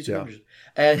YouTube.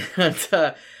 And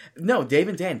no, Dave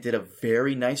and Dan did a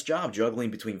very nice job juggling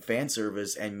between fan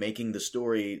service and making the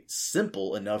story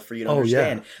simple enough for you to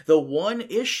understand. The one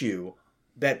issue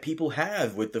that people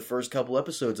have with the first couple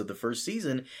episodes of the first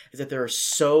season is that there are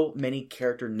so many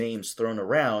character names thrown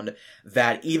around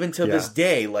that even to this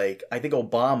day, like I think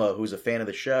Obama, who's a fan of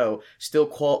the show, still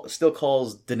calls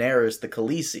Daenerys the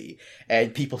Khaleesi,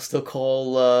 and people still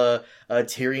call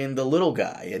Tyrion the little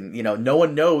guy, and you know no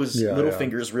one knows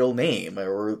Littlefinger's real name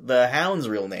or the Hound's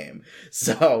real name,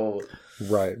 so.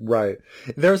 Right.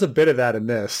 There's a bit of that in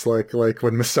this, like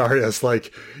when Mysaria's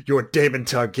like, "You're Daemon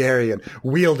Targaryen,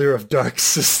 wielder of Dark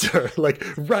Sister, like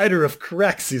rider of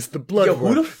Caraxes, the Blood." Yo,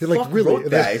 who the fuck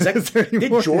wrote that?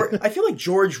 Did George? I feel like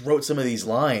George wrote some of these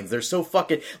lines. They're so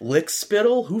fucking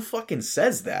lickspittle. Who fucking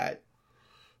says that?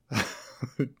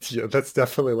 Yeah, that's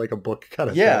definitely like a book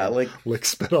kind of thing. Like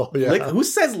lickspittle. Yeah, who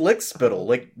says lickspittle?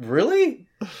 Like really?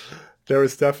 There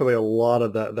was definitely a lot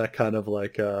of that kind of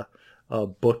like.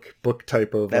 Book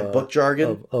type of that book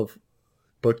jargon of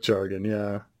book jargon.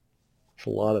 Yeah, there's a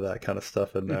lot of that kind of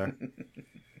stuff in there.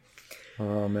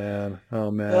 Oh man.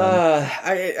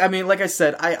 I mean, like I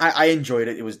said, I enjoyed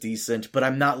it. It was decent, but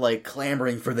I'm not like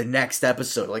clamoring for the next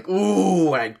episode. Like,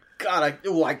 ooh, I gotta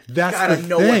know what happens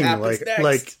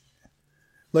next.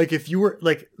 Like if you were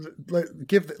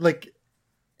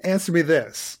answer me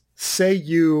this. Say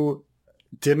you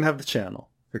didn't have the channel,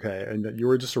 okay, and that you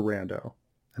were just a rando.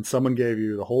 And someone gave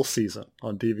you the whole season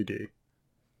on DVD,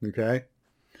 okay?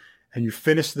 And you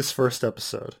finished this first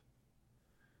episode.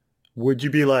 Would you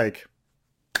be like,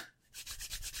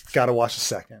 gotta watch the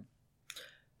second?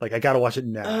 Like, I gotta watch it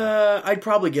now. I'd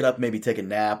probably get up, maybe take a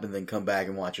nap, and then come back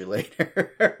and watch it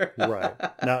later. Right.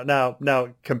 Now,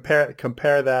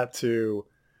 compare that to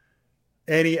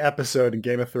any episode in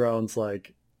Game of Thrones,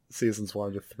 like, seasons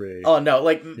 1 to 3. Oh no,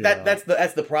 like that's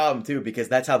the problem too, because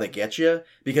that's how they get you.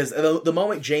 Because the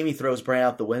moment Jaime throws Bran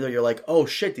out the window, you're like, oh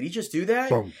shit, did he just do that?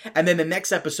 Boom. And then the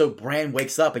next episode, Bran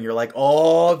wakes up, and you're like,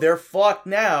 oh, they're fucked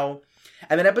now.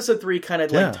 And then episode 3 kind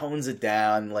of like tones it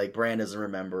down, like Bran doesn't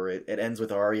remember it. It ends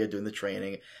with Arya doing the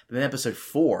training. And then episode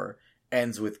 4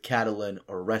 ends with Catelyn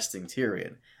arresting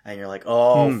Tyrion, and you're like,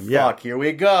 oh fuck, here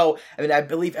we go. And then I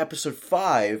believe episode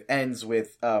 5 ends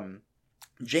with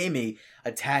Jaime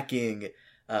attacking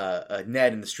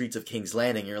Ned in the streets of King's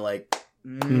Landing. You're like,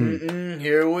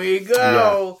 here we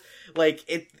go. Yeah. Like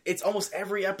it's almost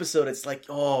every episode. It's like,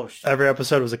 oh, every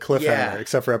episode was a cliffhanger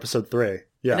except for episode 3.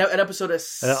 Yeah, and episode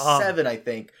 7, I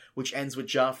think, which ends with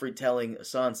Joffrey telling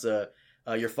Sansa,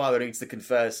 "Your father needs to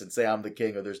confess and say I'm the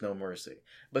king, or there's no mercy."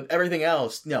 But everything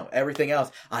else,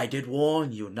 I did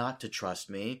warn you not to trust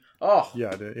me. Oh,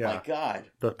 my God,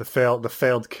 the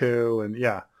failed coup, and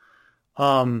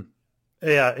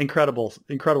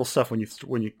incredible stuff when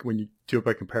you do it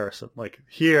by comparison. Like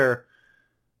here,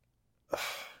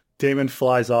 Daemon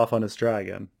flies off on his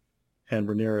dragon, and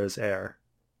Rhaenyra is heir.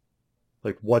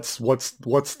 Like why should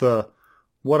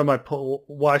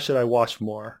I watch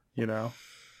more? You know.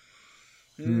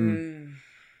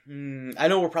 I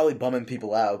know we're probably bumming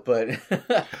people out, but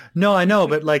no, I know.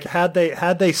 But like, had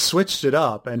they switched it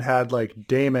up and had like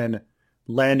Daemon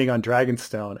landing on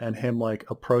Dragonstone and him like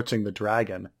approaching the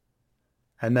dragon,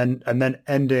 and then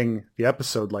ending the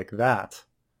episode like that,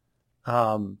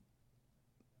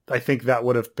 I think that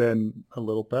would have been a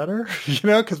little better,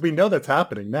 because we know that's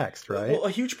happening next, right? Well, a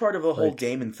huge part of the whole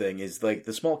Daemon thing is like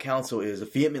the small council is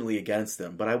vehemently against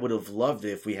them, but I would have loved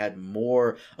it if we had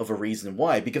more of a reason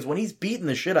why. Because when he's beating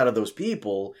the shit out of those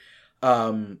people,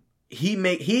 he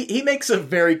makes a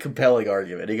very compelling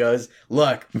argument. He goes,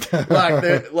 "Look,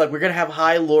 we're gonna have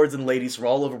high lords and ladies from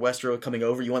all over Westeros coming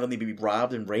over. You want them to be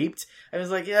robbed and raped?" And I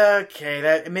was like, "Yeah, okay,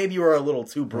 that maybe you are a little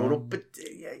too brutal, but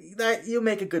that you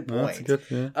make a good point." That's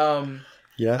good,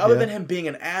 yeah. Other than him being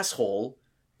an asshole,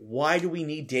 why do we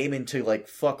need Daemon to like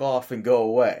fuck off and go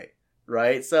away?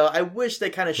 Right? So I wish they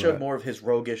kind of showed more of his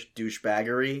roguish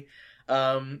douchebaggery,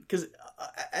 because.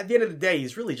 At the end of the day,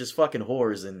 he's really just fucking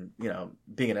whores and,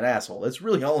 being an asshole. That's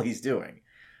really all he's doing.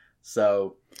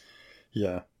 So.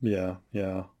 Yeah.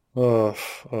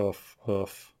 Oof. Do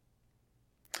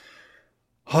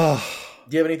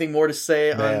you have anything more to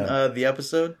say on the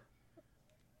episode?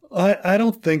 I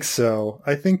don't think so.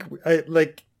 I think, a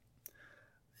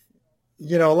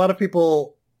lot of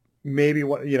people maybe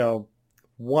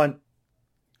want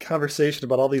conversation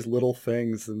about all these little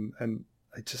things, and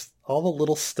I just, all the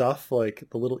little stuff, like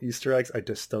the little Easter eggs, I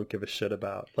just don't give a shit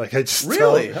about. Like, I just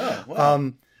really, don't, huh?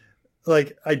 Wow.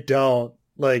 like, I don't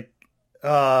like,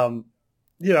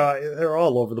 they're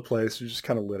all over the place. They're just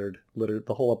kind of littered.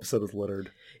 The whole episode is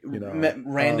littered.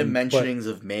 Random mentionings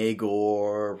of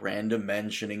Magor, random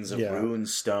mentionings of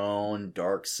Runestone,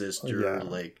 Dark Sister,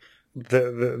 like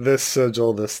this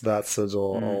sigil, that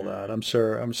sigil, all that. I'm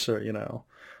sure.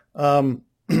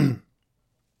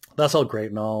 That's all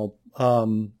great and all,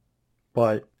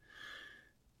 but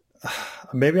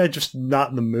maybe I'm just not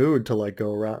in the mood to like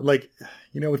go around. Like,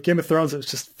 with Game of Thrones, it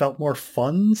just felt more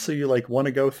fun. So you like want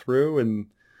to go through and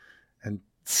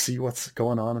see what's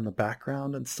going on in the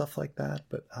background and stuff like that.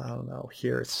 But I don't know.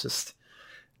 Here it's just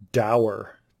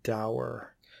dour.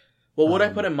 Well, what I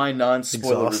put in my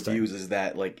non-spoiler reviews is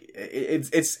that like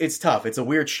it's tough. It's a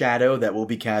weird shadow that will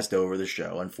be cast over the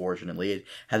show. Unfortunately, it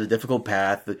has a difficult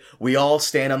path. We all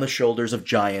stand on the shoulders of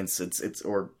giants.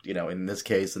 In this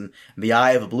case, in the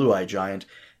eye of a blue-eyed giant.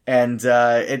 And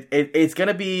it's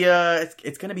gonna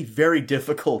be very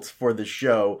difficult for the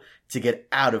show to get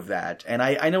out of that. And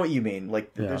I know what you mean.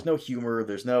 Like there's no humor.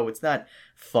 It's not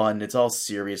fun. It's all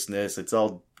seriousness. It's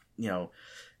all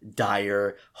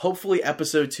dire. Hopefully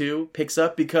episode 2 picks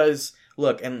up because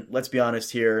look, and let's be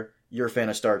honest here. You're a fan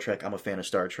of Star Trek. I'm a fan of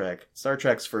Star Trek. Star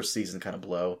Trek's first season kind of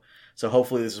blow. So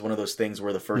hopefully this is one of those things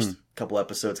where the first couple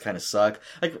episodes kind of suck.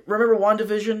 Like remember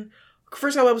WandaVision?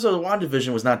 First couple episodes of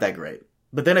WandaVision was not that great.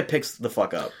 But then it picks the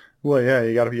fuck up. Well, yeah,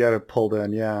 you gotta pull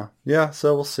in, yeah.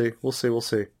 So we'll see.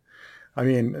 I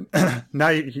mean, now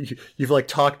you've like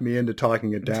talked me into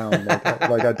talking it down.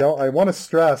 I want to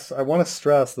stress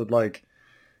that like,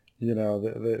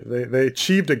 they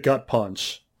achieved a gut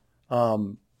punch,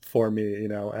 for me,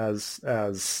 as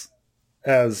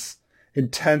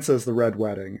intense as the Red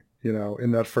Wedding,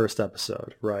 in that first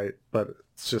episode, right? But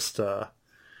it's just, I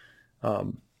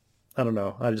don't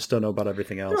know. I just don't know about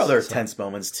everything else. There are other tense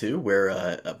moments, too,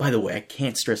 where, by the way, I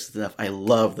can't stress this enough. I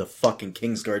love the fucking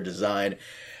Kingsguard design.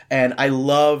 And I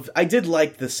did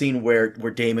like the scene where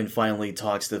Daemon finally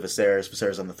talks to Viserys.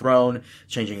 Viserys on the throne,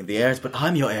 changing the heirs, but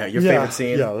I'm your heir. Your favorite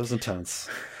scene? Yeah, that was intense.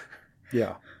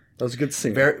 Yeah. That was a good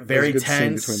scene. Very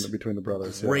tense. Scene between the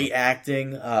brothers. Great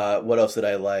acting. What else did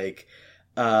I like?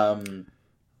 I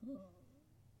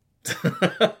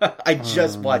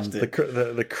just watched it.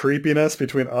 The creepiness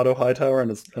between Otto Hightower and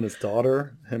his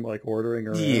daughter, him like ordering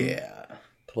her in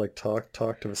to like talk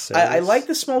to Viserys. I like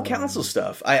the small council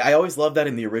stuff. I always loved that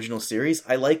in the original series.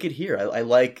 I like it here. I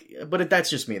like, but that's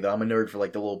just me though. I'm a nerd for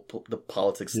like the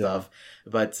politics stuff.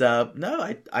 But no,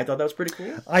 I thought that was pretty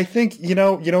cool. I think you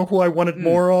know who I wanted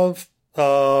more of,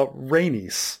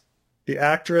 Rhaenys, the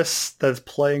actress that's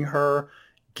playing her,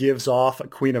 gives off a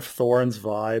Queen of Thorns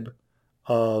vibe.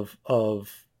 Of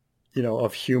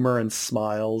humor and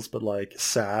smiles, but like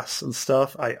sass and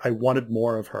stuff. I wanted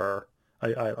more of her.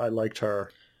 I liked her.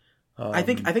 I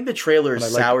think the trailer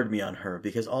soured me on her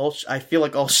because I feel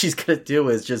like all she's gonna do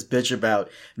is just bitch about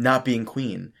not being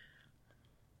queen.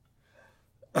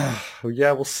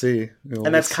 Yeah, we'll see.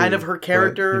 And that's kind of her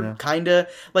character, but, kind of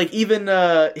like even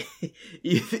during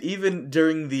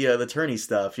the tourney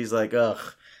stuff, she's like,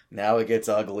 ugh. Now it gets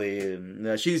ugly,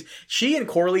 and she and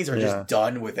Corlys are just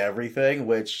done with everything.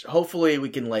 Which hopefully we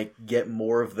can like get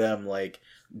more of them like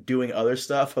doing other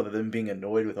stuff other than being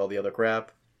annoyed with all the other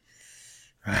crap.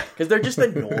 Because they're just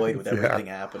annoyed with everything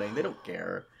happening. They don't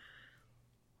care.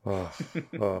 But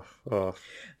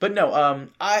no,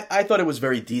 I thought it was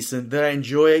very decent. Did I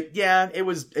enjoy it? Yeah, it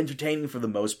was entertaining for the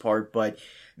most part. But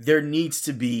there needs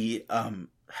to be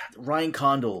Ryan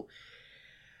Condal.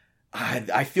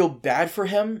 I feel bad for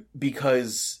him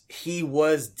because he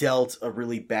was dealt a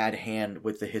really bad hand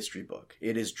with the history book.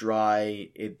 It is dry.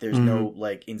 There's no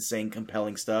like insane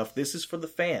compelling stuff. This is for the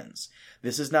fans.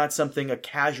 This is not something a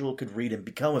casual could read and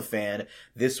become a fan.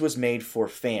 This was made for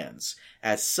fans.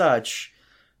 As such,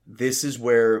 this is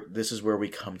where we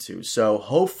come to. So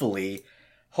hopefully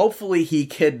he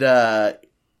could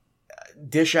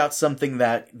dish out something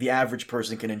that the average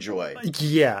person can enjoy.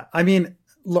 Yeah, I mean.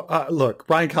 Look,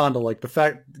 Ryan Condal, like the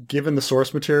fact, given the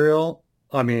source material,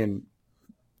 I mean,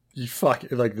 this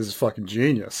is fucking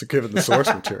genius. Given the source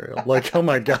material, like, oh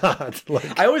my god!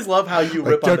 Like, I always love how you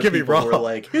rip on the people who are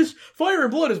like, "His Fire and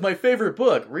Blood is my favorite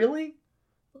book." Really?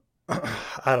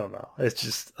 I don't know. It's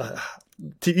just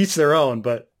to each their own,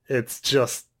 but it's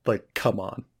just like, come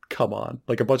on,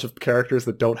 like a bunch of characters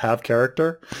that don't have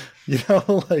character,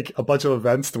 like a bunch of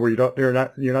events where you're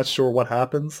not sure what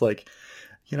happens, like,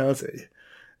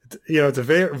 it's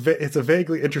a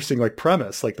vaguely interesting like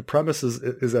premise. Like the premise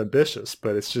is ambitious,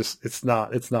 but it's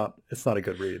not a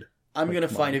good read. I'm Like, gonna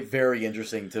come find on. it very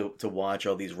interesting to watch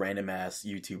all these random ass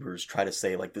YouTubers try to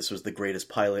say like this was the greatest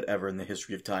pilot ever in the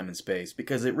history of time and space,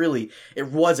 because it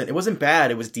wasn't. It wasn't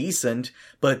bad. It was decent,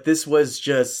 but this was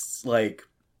just like,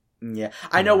 yeah.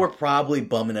 I know Yeah. we're probably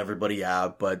bumming everybody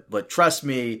out, but trust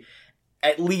me,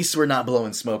 at least we're not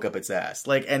blowing smoke up its ass.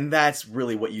 Like, and that's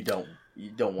really what you don't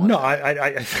want. No, that.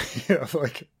 I you know,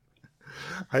 like,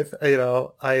 you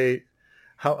know,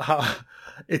 how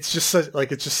it's just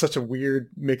such a weird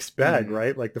mixed bag, Mhm.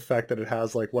 right? Like the fact that it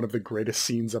has like one of the greatest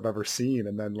scenes I've ever seen,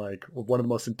 and then like one of the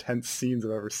most intense scenes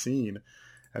I've ever seen,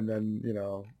 and then, you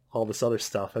know, all this other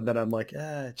stuff, and then I'm like,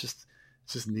 it just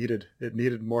needed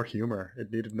more humor.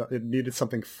 It needed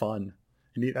something fun.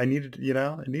 I needed, you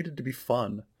know, it needed to be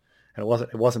fun, and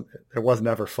it was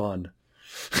never fun.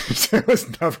 It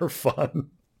was never fun.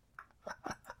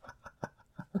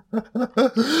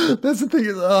 That's the thing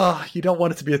is, you don't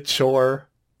want it to be a chore.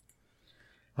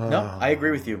 No, I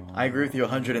agree with you. I agree with you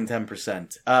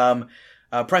 110%.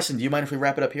 Preston, do you mind if we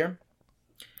wrap it up here?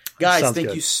 Guys, Sounds thank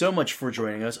good. you so much for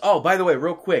joining us. Oh, by the way,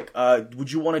 real quick,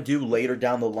 would you want to do later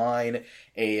down the line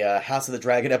a House of the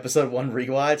Dragon episode 1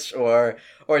 rewatch, or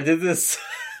did this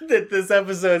did this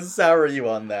episode sour you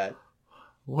on that?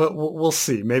 We'll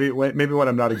see. Maybe when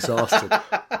I'm not exhausted,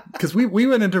 because we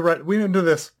went into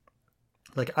this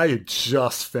like I had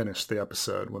just finished the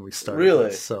episode when we started. Really?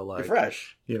 This, so like, You're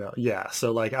fresh. you know, yeah.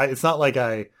 So like, it's not like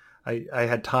I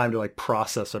had time to like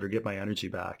process it or get my energy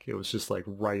back. It was just like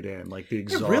right in, like the It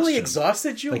exhaustion. really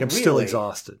exhausted you? Like I'm Really? still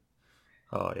exhausted.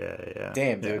 Oh yeah.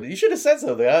 Damn, Yeah. dude. You should have said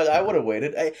something. I would have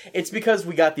waited. It's because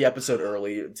we got the episode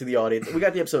early to the audience. We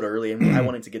got the episode early, and I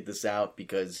wanted to get this out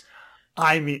because...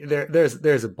 I mean,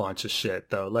 there's a bunch of shit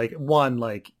though. Like one,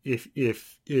 like if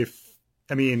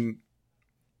I mean,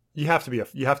 you have to be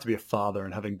a father,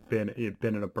 and having been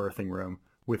in a birthing room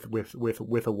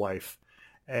with a wife,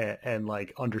 and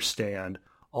like understand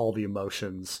all the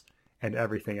emotions and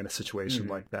everything in a situation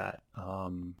like that,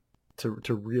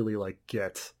 to really like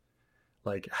get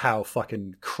like how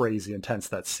fucking crazy intense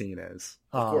that scene is.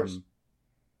 Of course.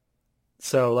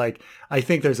 So like, I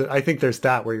think there's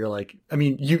that where you're like, I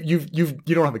mean, you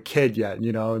don't have a kid yet,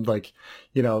 you know, and like,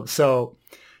 you know, so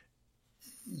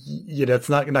you know, it's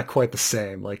not quite the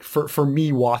same. Like for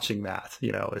me watching that,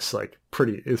 you know, it's like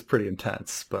pretty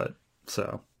intense, but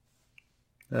so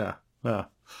yeah.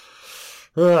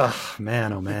 Ugh,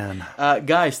 man, oh man.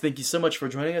 Guys, thank you so much for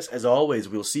joining us. As always,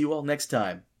 we'll see you all next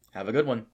time. Have a good one.